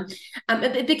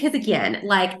 because again,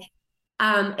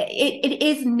 it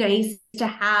is nice to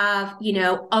have,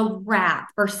 a wrap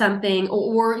or something,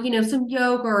 or some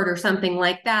yogurt or something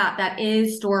like that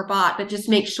is store-bought, but just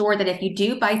make sure that if you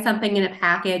do buy something in a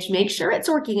package, make sure it's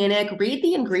organic, read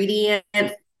the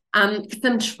ingredients.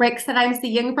 Some tricks that I'm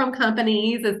seeing from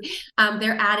companies is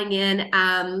they're adding in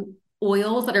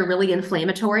oils that are really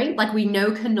inflammatory. Like, we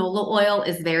know canola oil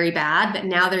is very bad, but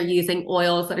now they're using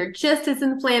oils that are just as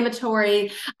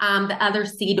inflammatory. The other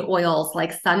seed oils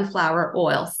like sunflower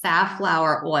oil,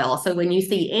 safflower oil. So when you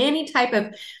see any type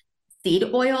of seed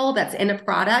oil that's in a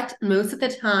product, most of the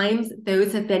times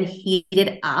those have been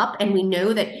heated up. And we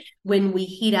know that when we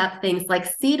heat up things like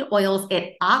seed oils,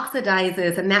 it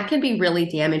oxidizes, and that can be really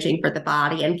damaging for the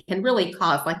body and can really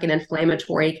cause an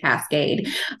inflammatory cascade.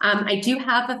 I do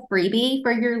have a freebie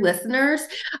for your listeners.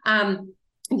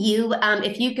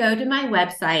 If you go to my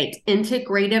website,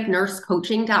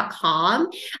 integrativenursecoaching.com,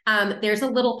 there's a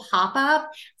little pop-up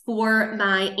for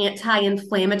my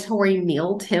anti-inflammatory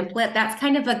meal template. That's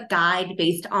kind of a guide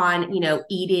based on,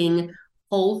 eating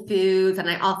whole foods. And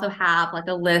I also have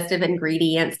a list of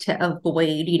ingredients to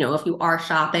avoid, if you are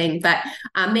shopping, but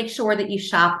make sure that you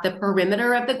shop the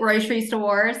perimeter of the grocery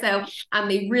store. So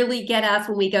they really get us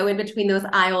when we go in between those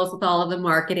aisles with all of the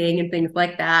marketing and things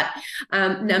like that.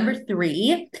 Number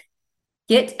 3,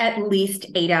 get at least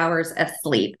 8 hours of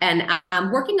sleep. And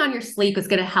working on your sleep is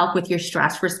going to help with your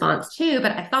stress response too.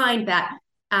 But I find that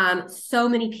so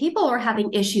many people are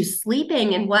having issues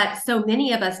sleeping. And what so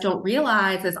many of us don't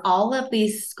realize is all of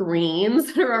these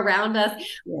screens that are around us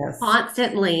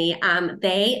constantly,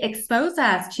 they expose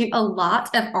us to a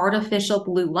lot of artificial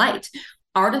blue light.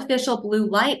 Artificial blue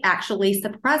light actually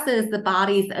suppresses the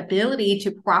body's ability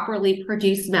to properly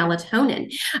produce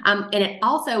melatonin. And it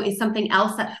also is something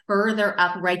else that further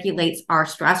upregulates our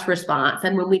stress response.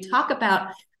 And when we talk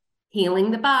about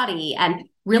healing the body and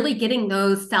really getting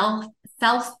those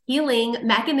self-healing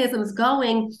mechanisms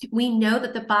going, we know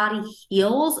that the body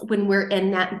heals when we're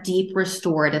in that deep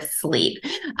restorative sleep.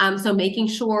 So making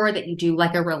sure that you do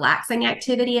a relaxing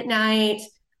activity at night,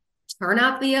 turn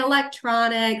off the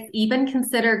electronics, even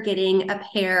consider getting a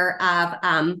pair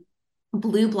of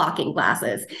blue blocking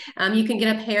glasses. You can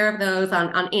get a pair of those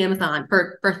on Amazon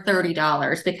for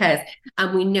 $30, because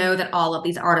we know that all of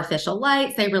these artificial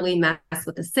lights, they really mess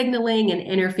with the signaling and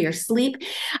interfere sleep.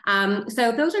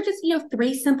 So those are just,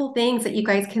 3 simple things that you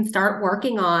guys can start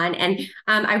working on. And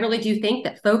I really do think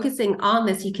that focusing on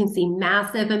this, you can see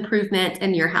massive improvement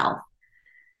in your health.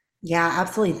 Yeah,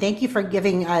 absolutely. Thank you for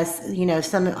giving us,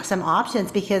 some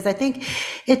options, because I think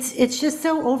it's just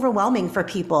so overwhelming for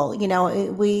people.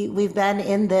 We've been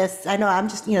in this, I know I'm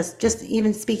just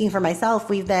even speaking for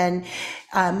myself, we've been,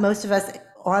 most of us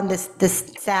on this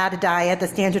sad diet, the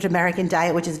standard American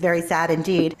diet, which is very sad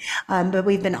indeed. But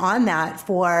we've been on that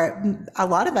for a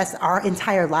lot of us our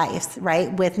entire lives,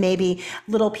 right? With maybe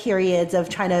little periods of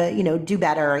trying to, do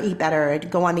better, eat better,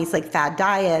 go on these fad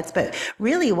diets. But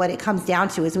really what it comes down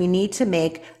to is we need to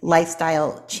make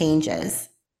lifestyle changes.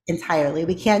 entirely.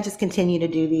 We can't just continue to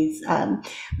do these,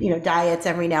 diets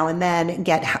every now and then,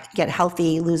 get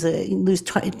healthy, lose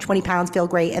 20 pounds, feel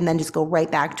great, and then just go right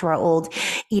back to our old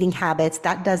eating habits.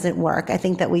 That doesn't work. I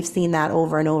think that we've seen that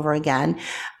over and over again.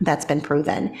 That's been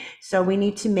proven. So we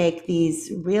need to make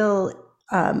these real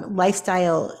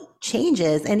lifestyle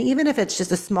changes. And even if it's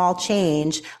just a small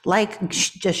change, like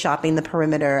just shopping the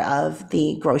perimeter of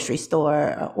the grocery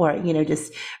store, or,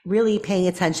 just really paying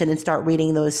attention and start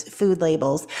reading those food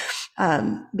labels.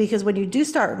 Because when you do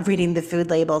start reading the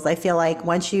food labels, I feel like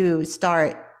once you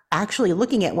start actually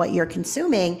looking at what you're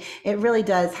consuming, it really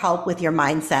does help with your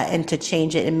mindset and to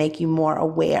change it and make you more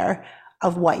aware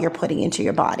of what you're putting into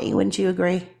your body. Wouldn't you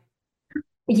agree?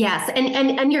 Yes.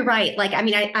 And you're right. Like, I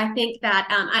mean, I think that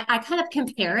I kind of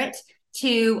compare it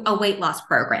to a weight loss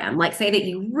program. Like, say that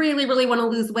you really, really want to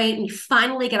lose weight and you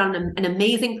finally get on an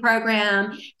amazing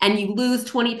program and you lose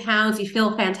 20 pounds, you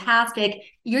feel fantastic.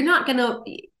 You're not going to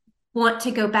want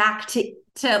to go back to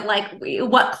like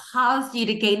what caused you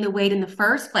to gain the weight in the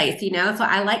first place, So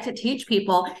I like to teach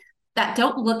people that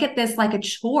don't look at this like a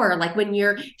chore. Like when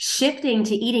you're shifting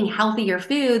to eating healthier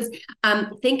foods,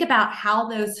 think about how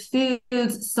those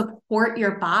foods support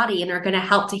your body and are going to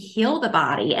help to heal the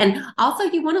body. And also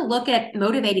you want to look at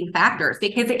motivating factors,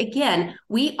 because again,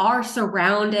 we are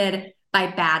surrounded by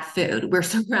bad food. We're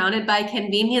surrounded by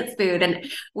convenience food.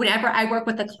 And whenever I work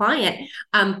with a client,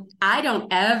 I don't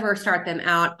ever start them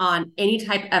out on any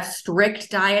type of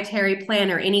strict dietary plan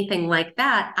or anything like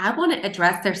that. I want to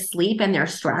address their sleep and their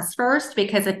stress first,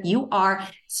 because if you are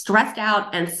stressed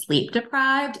out and sleep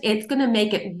deprived, it's going to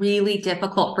make it really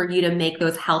difficult for you to make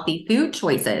those healthy food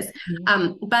choices.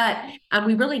 But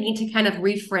we really need to kind of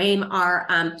reframe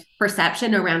our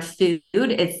perception around food.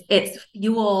 It's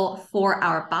fuel for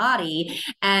our body.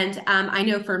 And I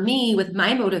know for me, with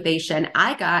my motivation,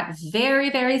 I got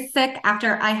very, very sick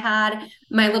after I had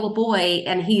my little boy,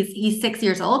 and he's 6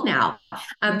 years old now.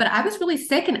 But I was really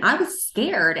sick and I was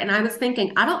scared, and I was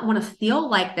thinking, I don't want to feel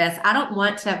like this. I don't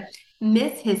want to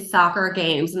miss his soccer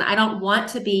games, and I don't want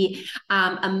to be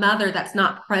a mother that's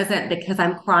not present because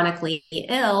I'm chronically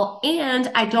ill,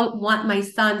 and I don't want my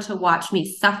son to watch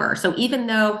me suffer. So even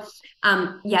though,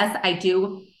 yes, I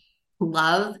do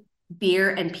love beer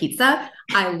and pizza,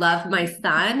 I love my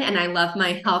son and I love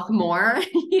my health more,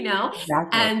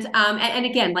 Exactly. And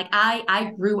again, like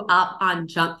I grew up on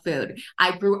junk food.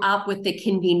 I grew up with the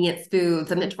convenience foods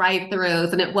and the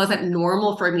drive-throughs, and it wasn't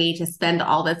normal for me to spend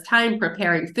all this time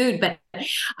preparing food. But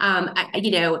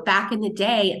back in the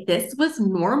day, this was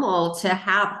normal to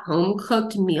have home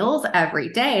cooked meals every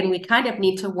day, and we kind of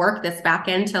need to work this back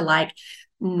into like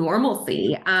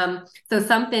normalcy. So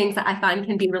some things that I find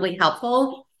can be really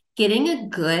helpful: getting a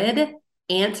good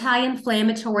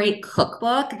anti-inflammatory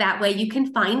cookbook. That way you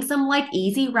can find some like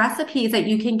easy recipes that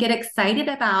you can get excited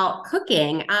about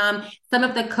cooking. Some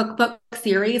of the cookbook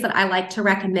series that I like to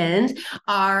recommend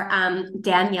are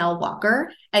Danielle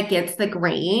Walker, Against the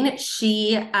Grain.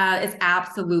 She is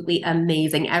absolutely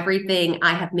amazing. Everything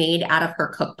I have made out of her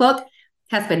cookbook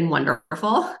has been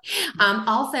wonderful.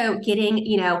 Also getting,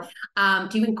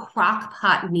 doing crock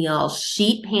pot meals,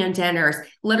 sheet pan dinners,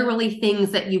 literally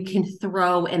things that you can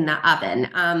throw in the oven.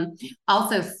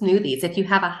 Also smoothies. If you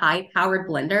have a high powered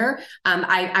blender,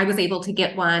 I was able to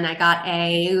get one. I got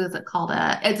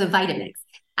it's a Vitamix.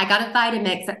 I got a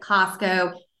Vitamix at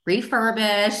Costco,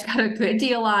 refurbished, got a good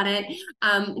deal on it.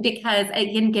 Because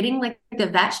again, getting like the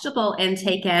vegetable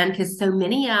intake in, because so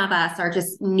many of us are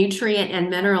just nutrient and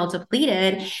mineral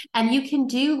depleted, and you can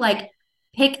do like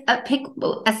pick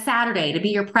a Saturday to be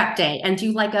your prep day and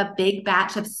do like a big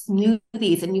batch of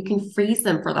smoothies, and you can freeze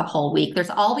them for the whole week. There's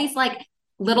all these like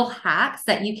little hacks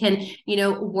that you can,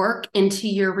 work into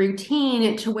your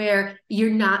routine to where you're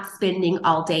not spending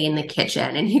all day in the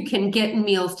kitchen, and you can get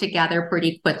meals together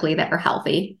pretty quickly that are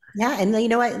healthy. Yeah. And you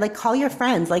know what, like call your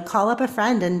friends, like call up a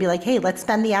friend and be like, hey, let's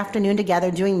spend the afternoon together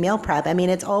doing meal prep. I mean,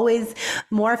 it's always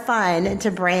more fun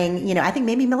to bring, I think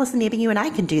maybe Melissa, maybe you and I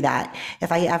can do that if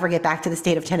I ever get back to the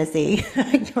state of Tennessee.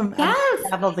 Yes,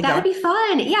 that would be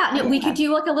fun. Yeah. No, we could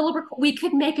do like we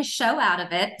could make a show out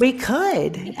of it. We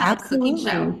could. Absolutely.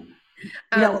 Show.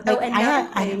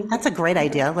 That's a great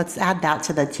idea. Let's add that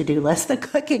to the to-do list, the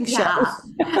cooking show.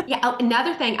 Yeah.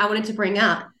 Another thing I wanted to bring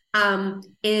up,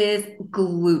 is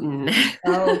gluten.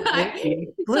 Oh,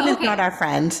 gluten is not our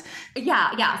friend.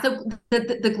 Yeah. So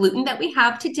the gluten that we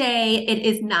have today, it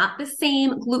is not the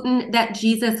same gluten that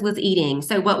Jesus was eating.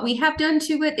 So what we have done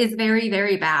to it is very,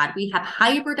 very bad. We have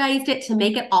hybridized it to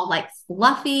make it all like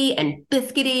fluffy and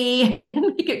biscuity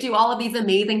and make it do all of these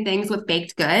amazing things with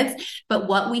baked goods. But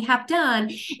what we have done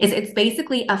is it's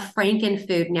basically a Franken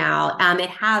food now. It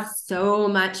has so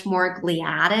much more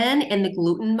gliadin in the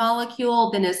gluten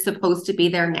molecule than is supposed to be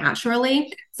there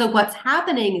naturally. So what's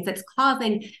happening is it's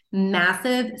causing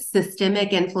massive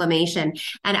systemic inflammation.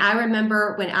 And I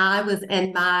remember when I was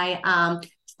in my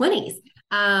 20s,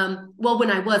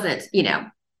 when I wasn't,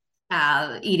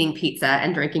 eating pizza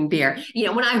and drinking beer,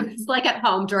 when I was like at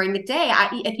home during the day,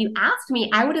 if you asked me,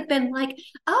 I would have been like,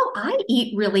 oh, I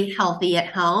eat really healthy at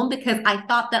home because I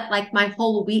thought that like my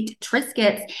whole wheat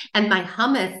Triscuits and my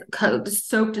hummus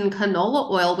soaked in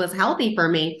canola oil was healthy for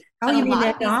me. Oh, But you a mean lot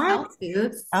they're of these not? health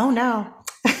foods, Oh, no.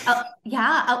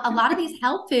 a lot of these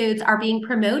health foods are being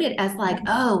promoted as like,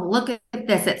 oh, look at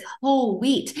this, it's whole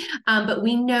wheat. But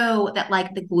we know that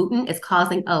like the gluten is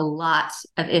causing a lot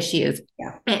of issues.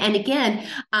 Yeah. And again,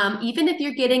 even if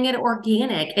you're getting it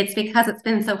organic, it's because it's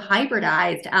been so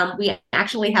hybridized. We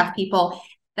actually have people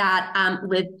that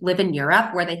live in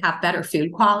Europe where they have better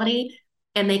food quality,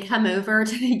 and they come over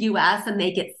to the US and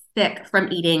they get sick from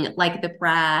eating like the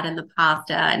bread and the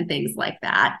pasta and things like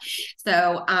that.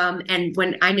 So, and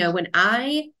when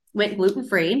I went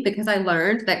gluten-free because I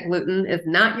learned that gluten is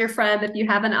not your friend if you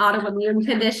have an autoimmune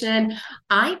condition,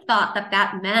 I thought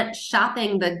that meant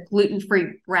shopping the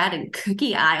gluten-free bread and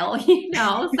cookie aisle,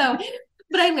 so,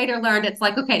 but I later learned it's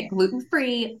like, okay,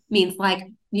 gluten-free means like,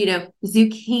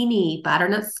 zucchini,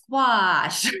 butternut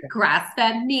squash,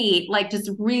 grass-fed meat, like just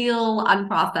real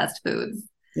unprocessed foods.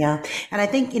 Yeah. And I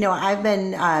think, I've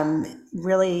been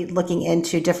really looking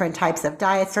into different types of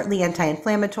diets, certainly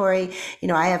anti-inflammatory.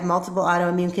 I have multiple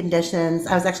autoimmune conditions.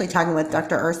 I was actually talking with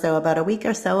Dr. Urso about a week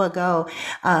or so ago,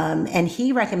 and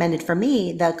he recommended for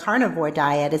me the carnivore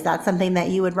diet. Is that something that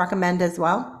you would recommend as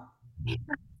well?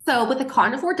 So with the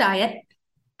carnivore diet,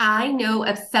 I know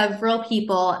of several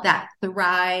people that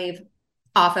thrive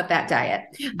off of that diet.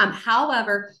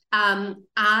 However,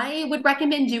 I would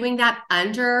recommend doing that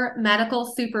under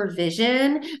medical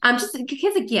supervision, just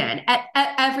because again,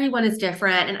 everyone is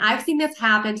different. And I've seen this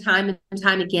happen time and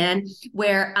time again,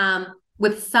 where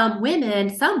with some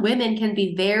women can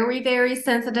be very, very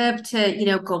sensitive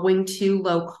to, going too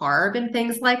low carb and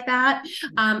things like that.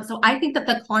 So I think that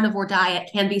the carnivore diet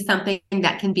can be something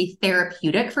that can be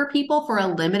therapeutic for people for a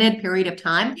limited period of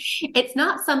time. It's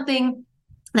not something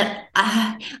that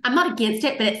I'm not against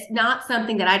it, but it's not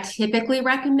something that I typically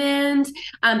recommend,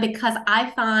 because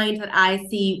I find that I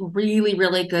see really,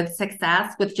 really good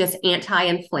success with just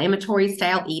anti-inflammatory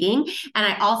style eating. And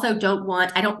I also don't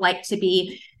like to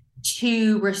be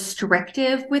too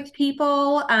restrictive with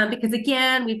people, because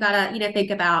again, we've got to,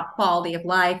 think about quality of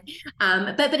life.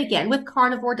 But again, with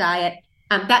carnivore diet,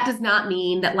 that does not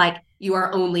mean that like you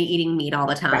are only eating meat all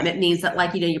the time. Right. It means that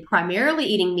like, you're primarily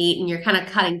eating meat and you're kind of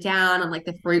cutting down on like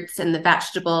the fruits and the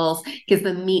vegetables because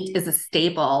the meat is a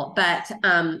staple. But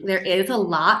there is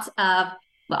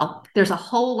there's a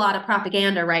whole lot of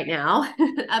propaganda right now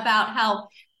about how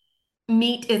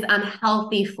meat is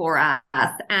unhealthy for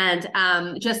us. And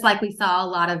just like we saw a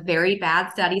lot of very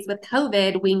bad studies with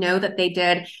COVID, we know that they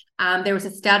did. There was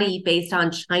a study based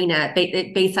on China,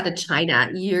 based out of China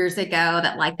years ago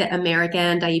that like the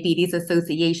American Diabetes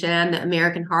Association, the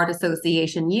American Heart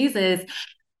Association uses.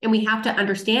 And we have to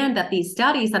understand that these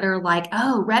studies that are like,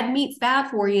 oh, red meat's bad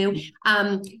for you,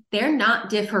 they're not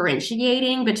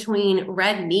differentiating between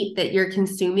red meat that you're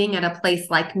consuming at a place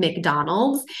like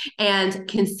McDonald's and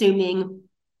consuming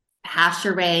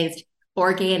pasture-raised,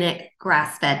 organic,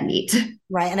 grass-fed meat.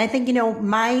 Right. And I think,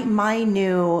 my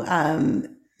new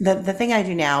the thing I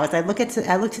do now is I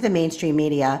look to the mainstream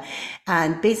media,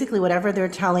 and basically whatever they're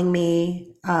telling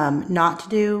me not to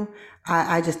do,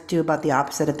 I just do about the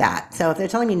opposite of that. So if they're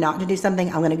telling me not to do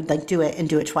something, I'm going to like do it and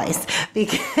do it twice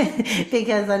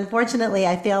because unfortunately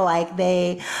I feel like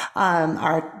they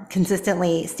are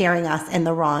consistently steering us in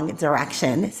the wrong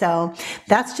direction. So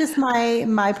that's just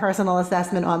my personal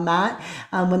assessment on that.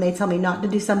 When they tell me not to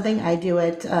do something, I do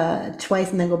it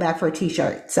twice and then go back for a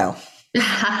t-shirt. So.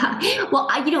 Well,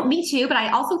 me too, but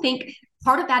I also think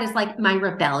part of that is like my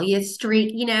rebellious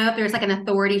streak. If there's like an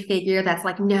authority figure that's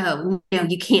like, no,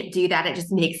 you can't do that. It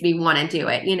just makes me want to do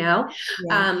it, Yeah.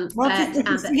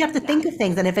 You have to think of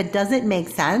things. And if it doesn't make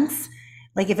sense,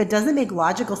 like if it doesn't make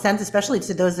logical sense, especially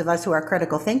to those of us who are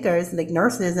critical thinkers, like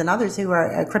nurses and others who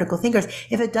are critical thinkers,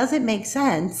 if it doesn't make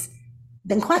sense,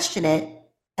 then question it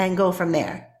and go from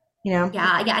there. you know?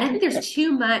 Yeah, and I think there's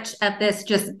too much of this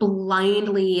just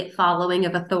blindly following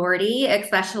of authority,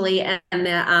 especially in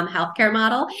the healthcare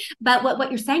model. But what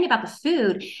you're saying about the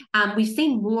food, we've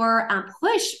seen more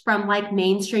push from like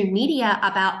mainstream media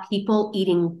about people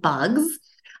eating bugs.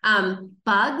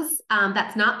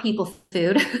 That's not people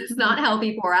food. It's not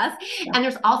healthy for us. Yeah. And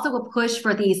there's also a push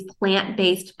for these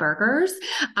plant-based burgers.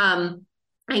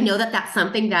 I know that that's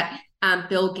something that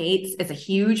Bill Gates is a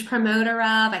huge promoter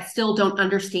of. I still don't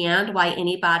understand why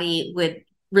anybody would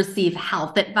receive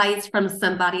health advice from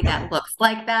somebody that looks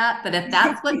like that. But if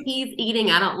that's what he's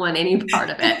eating, I don't want any part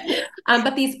of it.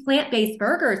 But these plant-based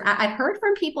burgers, I've heard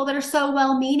from people that are so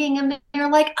well-meaning, and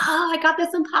they're like, oh, I got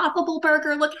this Impossible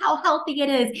burger. Look how healthy it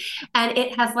is. And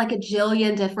it has like a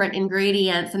jillion different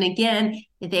ingredients. And again,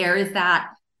 there is that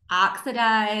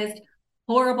oxidized,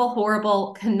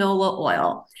 horrible canola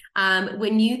oil.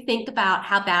 When you think about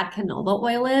how bad canola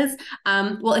oil is,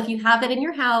 well, if you have it in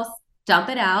your house, dump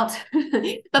it out.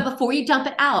 But before you dump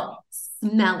it out,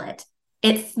 smell it.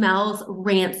 It smells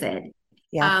rancid.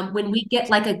 Yeah. When we get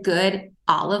like a good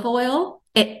olive oil,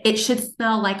 it should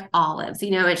smell like olives.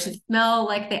 It should smell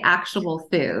like the actual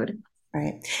food.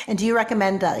 Right. And do you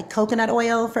recommend coconut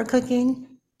oil for cooking?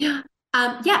 Yes.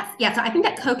 So I think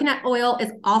that coconut oil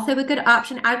is also a good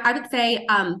option. I would say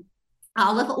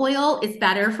olive oil is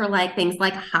better for like things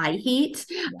like high heat.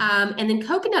 And then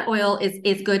coconut oil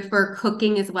is good for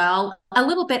cooking as well, a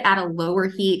little bit at a lower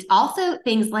heat. Also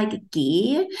things like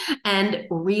ghee and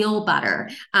real butter.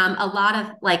 A lot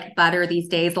of like butter these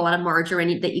days, a lot of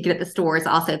margarine that you get at the store is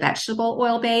also vegetable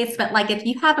oil based. But like if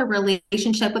you have a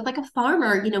relationship with like a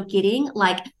farmer, getting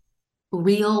like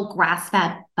real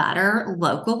grass-fed butter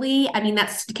locally, I mean,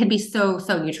 that can be so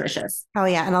nutritious. Oh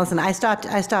yeah, and listen, I stopped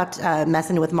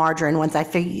messing with margarine once I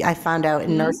found out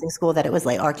in nursing school that it was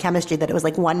like, or chemistry, that it was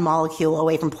like one molecule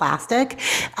away from plastic.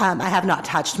 I have not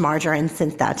touched margarine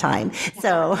since that time.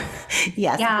 So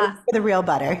yes, for the real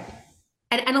butter.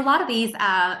 And a lot of these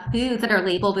foods that are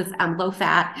labeled as low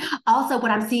fat, also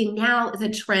what I'm seeing now is a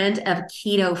trend of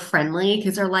keto friendly,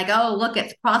 because they're like, oh, look,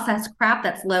 it's processed crap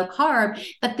that's low carb.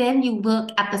 But then you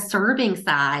look at the serving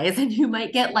size and you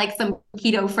might get like some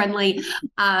keto friendly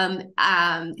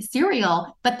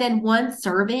cereal, but then one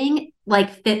serving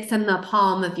like fits in the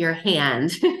palm of your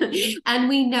hand. And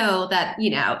we know that,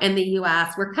 in the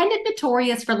US, we're kind of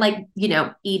notorious for like,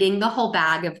 eating the whole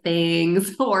bag of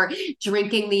things or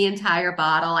drinking the entire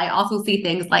bottle. I also see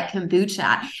things like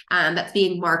kombucha that's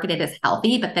being marketed as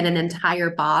healthy, but then an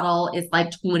entire bottle is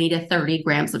like 20 to 30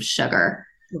 grams of sugar.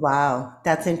 Wow,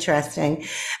 that's interesting.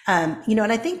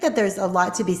 And I think that there's a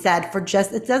lot to be said for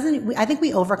I think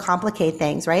we overcomplicate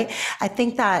things, right? I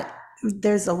think that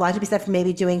there's a lot to be said for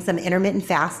maybe doing some intermittent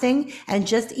fasting and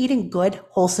just eating good,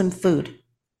 wholesome food.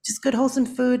 Just good, wholesome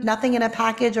food, nothing in a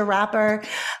package or wrapper.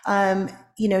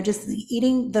 Just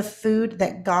eating the food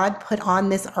that God put on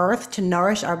this earth to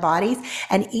nourish our bodies,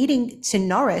 and eating to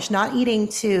nourish, not eating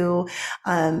to,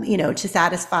 to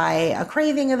satisfy a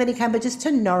craving of any kind, but just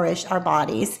to nourish our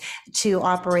bodies, to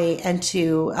operate and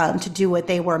to do what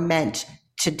they were meant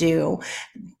to do.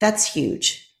 That's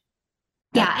huge.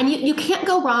 Yeah, and you can't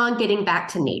go wrong getting back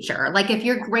to nature. Like if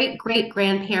your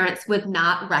great-great-grandparents would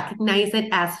not recognize it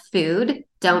as food,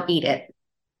 don't eat it.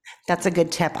 That's a good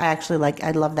tip.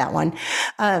 I love that one.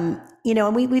 And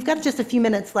we've got just a few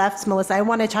minutes left, Melissa. I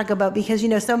want to talk about, because,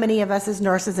 so many of us as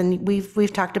nurses, and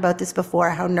we've talked about this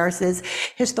before, how nurses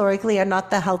historically are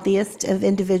not the healthiest of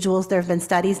individuals. There have been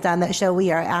studies done that show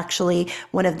we are actually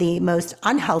one of the most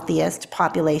unhealthiest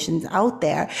populations out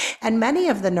there. And many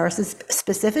of the nurses,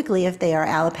 specifically if they are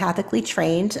allopathically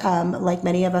trained, like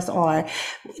many of us are,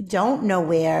 don't know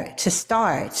where to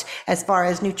start as far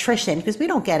as nutrition, because we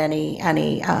don't get any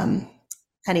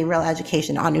real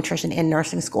education on nutrition in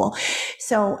nursing school.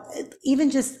 So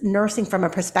even just nursing from a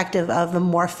perspective of a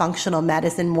more functional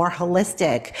medicine, more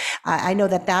holistic, I know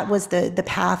that was the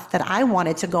path that I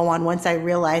wanted to go on once I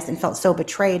realized and felt so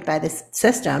betrayed by this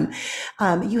system.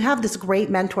 You have this great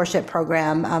mentorship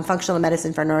program, Functional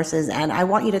Medicine for Nurses, and I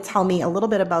want you to tell me a little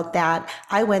bit about that.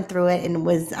 I went through it and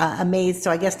was amazed. So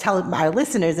I guess tell our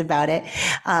listeners about it.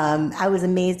 I was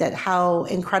amazed at how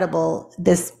incredible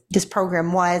this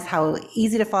program was, how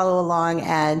easy to follow along,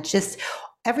 and just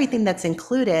everything that's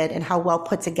included and how well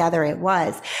put together it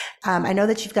was. I know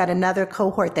that you've got another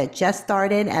cohort that just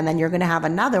started, and then you're going to have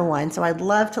another one. So I'd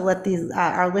love to let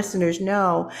our listeners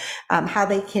know how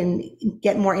they can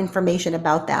get more information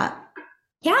about that.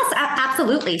 Yes,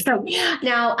 absolutely. So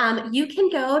now you can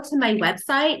go to my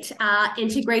website,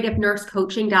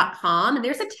 integrativenursecoaching.com, and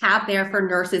there's a tab there for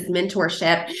nurses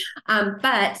mentorship.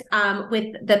 But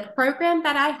with the program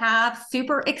that I have,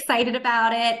 super excited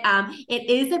about it. It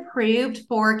is approved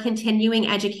for continuing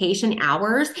education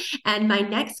hours, and my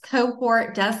next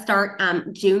cohort does start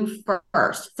June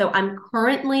 1st. So I'm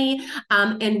currently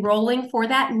enrolling for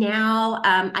that now.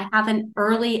 I have an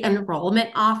early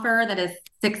enrollment offer that is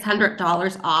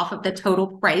 $600 off of the total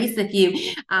price if you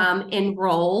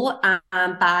enroll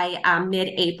by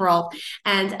mid-April.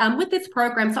 And with this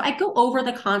program, so I go over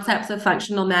the concepts of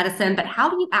functional medicine, but how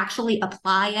do you actually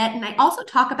apply it? And I also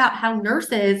talk about how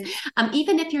nurses,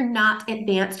 even if you're not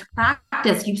advanced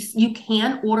practice, you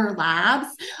can order labs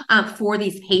for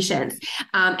these patients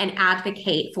and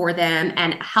advocate for them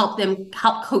and help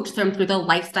coach them through the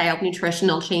lifestyle,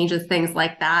 nutritional changes, things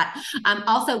like that.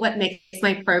 Also, what makes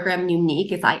my program unique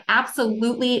is I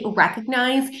absolutely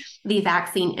recognize the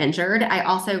vaccine injured. I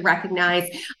also recognize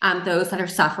those that are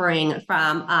suffering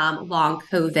from long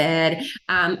COVID,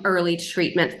 early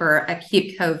treatment for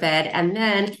acute COVID. And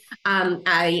then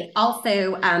I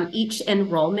also, each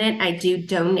enrollment, I do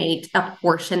donate a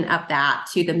portion of that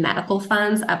to the medical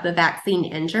funds of the vaccine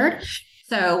injured.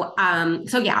 So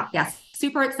yes.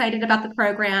 Super excited about the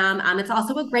program. It's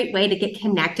also a great way to get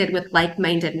connected with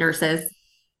like-minded nurses.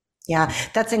 Yeah,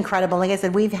 that's incredible. Like I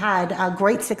said, we've had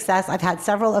great success. I've had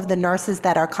several of the nurses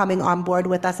that are coming on board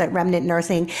with us at Remnant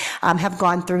Nursing have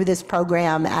gone through this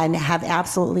program and have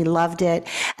absolutely loved it.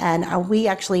 And we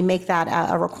actually make that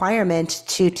a requirement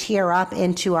to tier up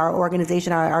into our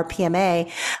organization, our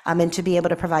PMA, and to be able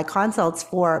to provide consults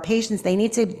for patients. They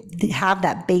need to have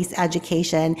that base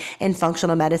education in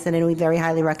functional medicine, and we very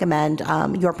highly recommend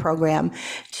your program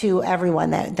to everyone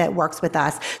that works with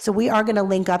us. So we are going to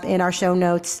link up in our show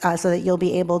notes so that you'll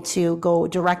be able to go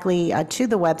directly to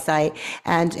the website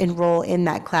and enroll in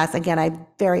that class. Again, I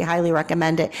very highly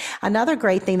recommend it. Another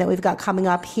great thing that we've got coming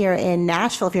up here in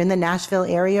Nashville, if you're in the Nashville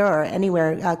area or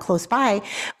anywhere close by,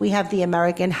 we have the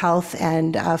American Health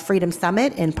and Freedom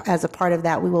Summit. And as a part of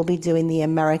that, we will be doing the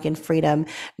American Freedom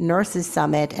Nurses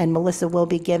Summit. And Melissa will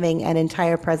be giving an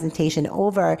entire presentation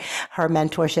over her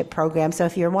mentorship program. So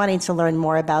if you're wanting to learn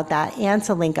more about that and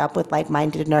to link up with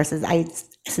like-minded nurses, I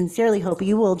sincerely hope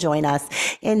you will join us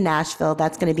in Nashville.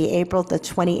 That's going to be April the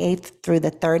 28th through the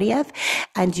 30th.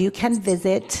 And you can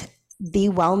visit the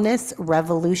Wellness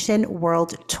Revolution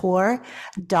World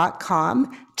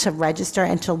Tour.com to register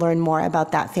and to learn more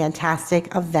about that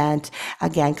fantastic event.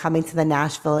 Again, coming to the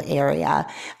Nashville area,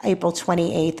 April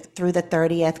 28th through the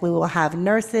 30th. We will have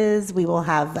nurses. We will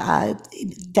have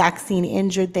vaccine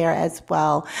injured there as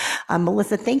well.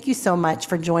 Melissa, thank you so much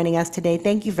for joining us today.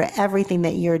 Thank you for everything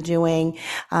that you're doing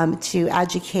to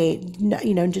educate,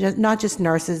 not just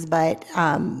nurses, but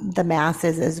the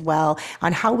masses as well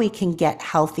on how we can get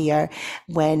healthier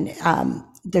when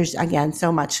there's, again,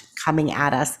 so much coming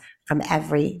at us from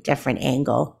every different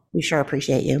angle. We sure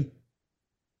appreciate you.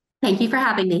 Thank you for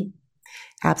having me.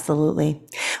 Absolutely.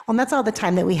 Well, that's all the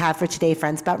time that we have for today,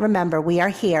 friends. But remember, we are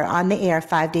here on the air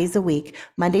 5 days a week,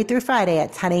 Monday through Friday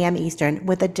at 10 a.m. Eastern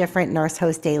with a different nurse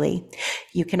host daily.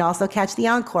 You can also catch the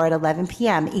encore at 11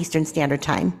 p.m. Eastern Standard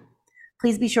Time.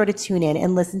 Please be sure to tune in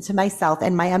and listen to myself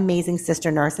and my amazing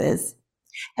sister nurses.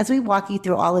 As we walk you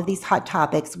through all of these hot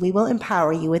topics, we will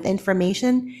empower you with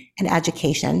information and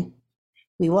education.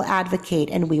 We will advocate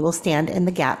and we will stand in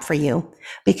the gap for you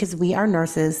because we are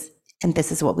nurses and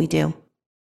this is what we do.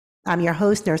 I'm your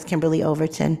host, Nurse Kimberly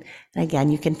Overton. And again,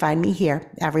 you can find me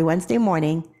here every Wednesday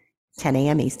morning, 10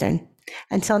 a.m. Eastern.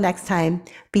 Until next time,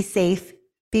 be safe,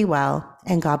 be well,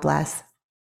 and God bless.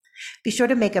 Be sure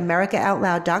to make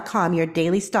AmericaOutloud.com your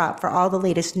daily stop for all the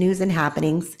latest news and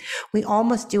happenings. We all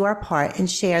must do our part and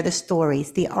share the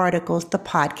stories, the articles, the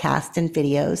podcasts, and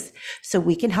videos so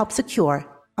we can help secure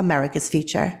America's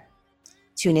future.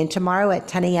 Tune in tomorrow at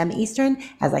 10 a.m. Eastern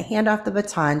as I hand off the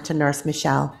baton to Nurse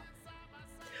Michelle.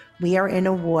 We are in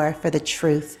a war for the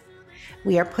truth.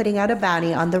 We are putting out a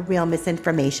bounty on the real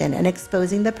misinformation and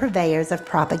exposing the purveyors of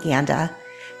propaganda.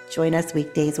 Join us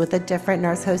weekdays with a different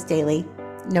nurse host daily.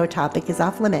 No topic is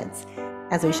off limits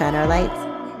as we shine our lights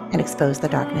and expose the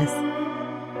darkness.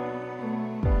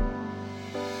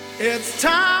 It's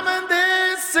time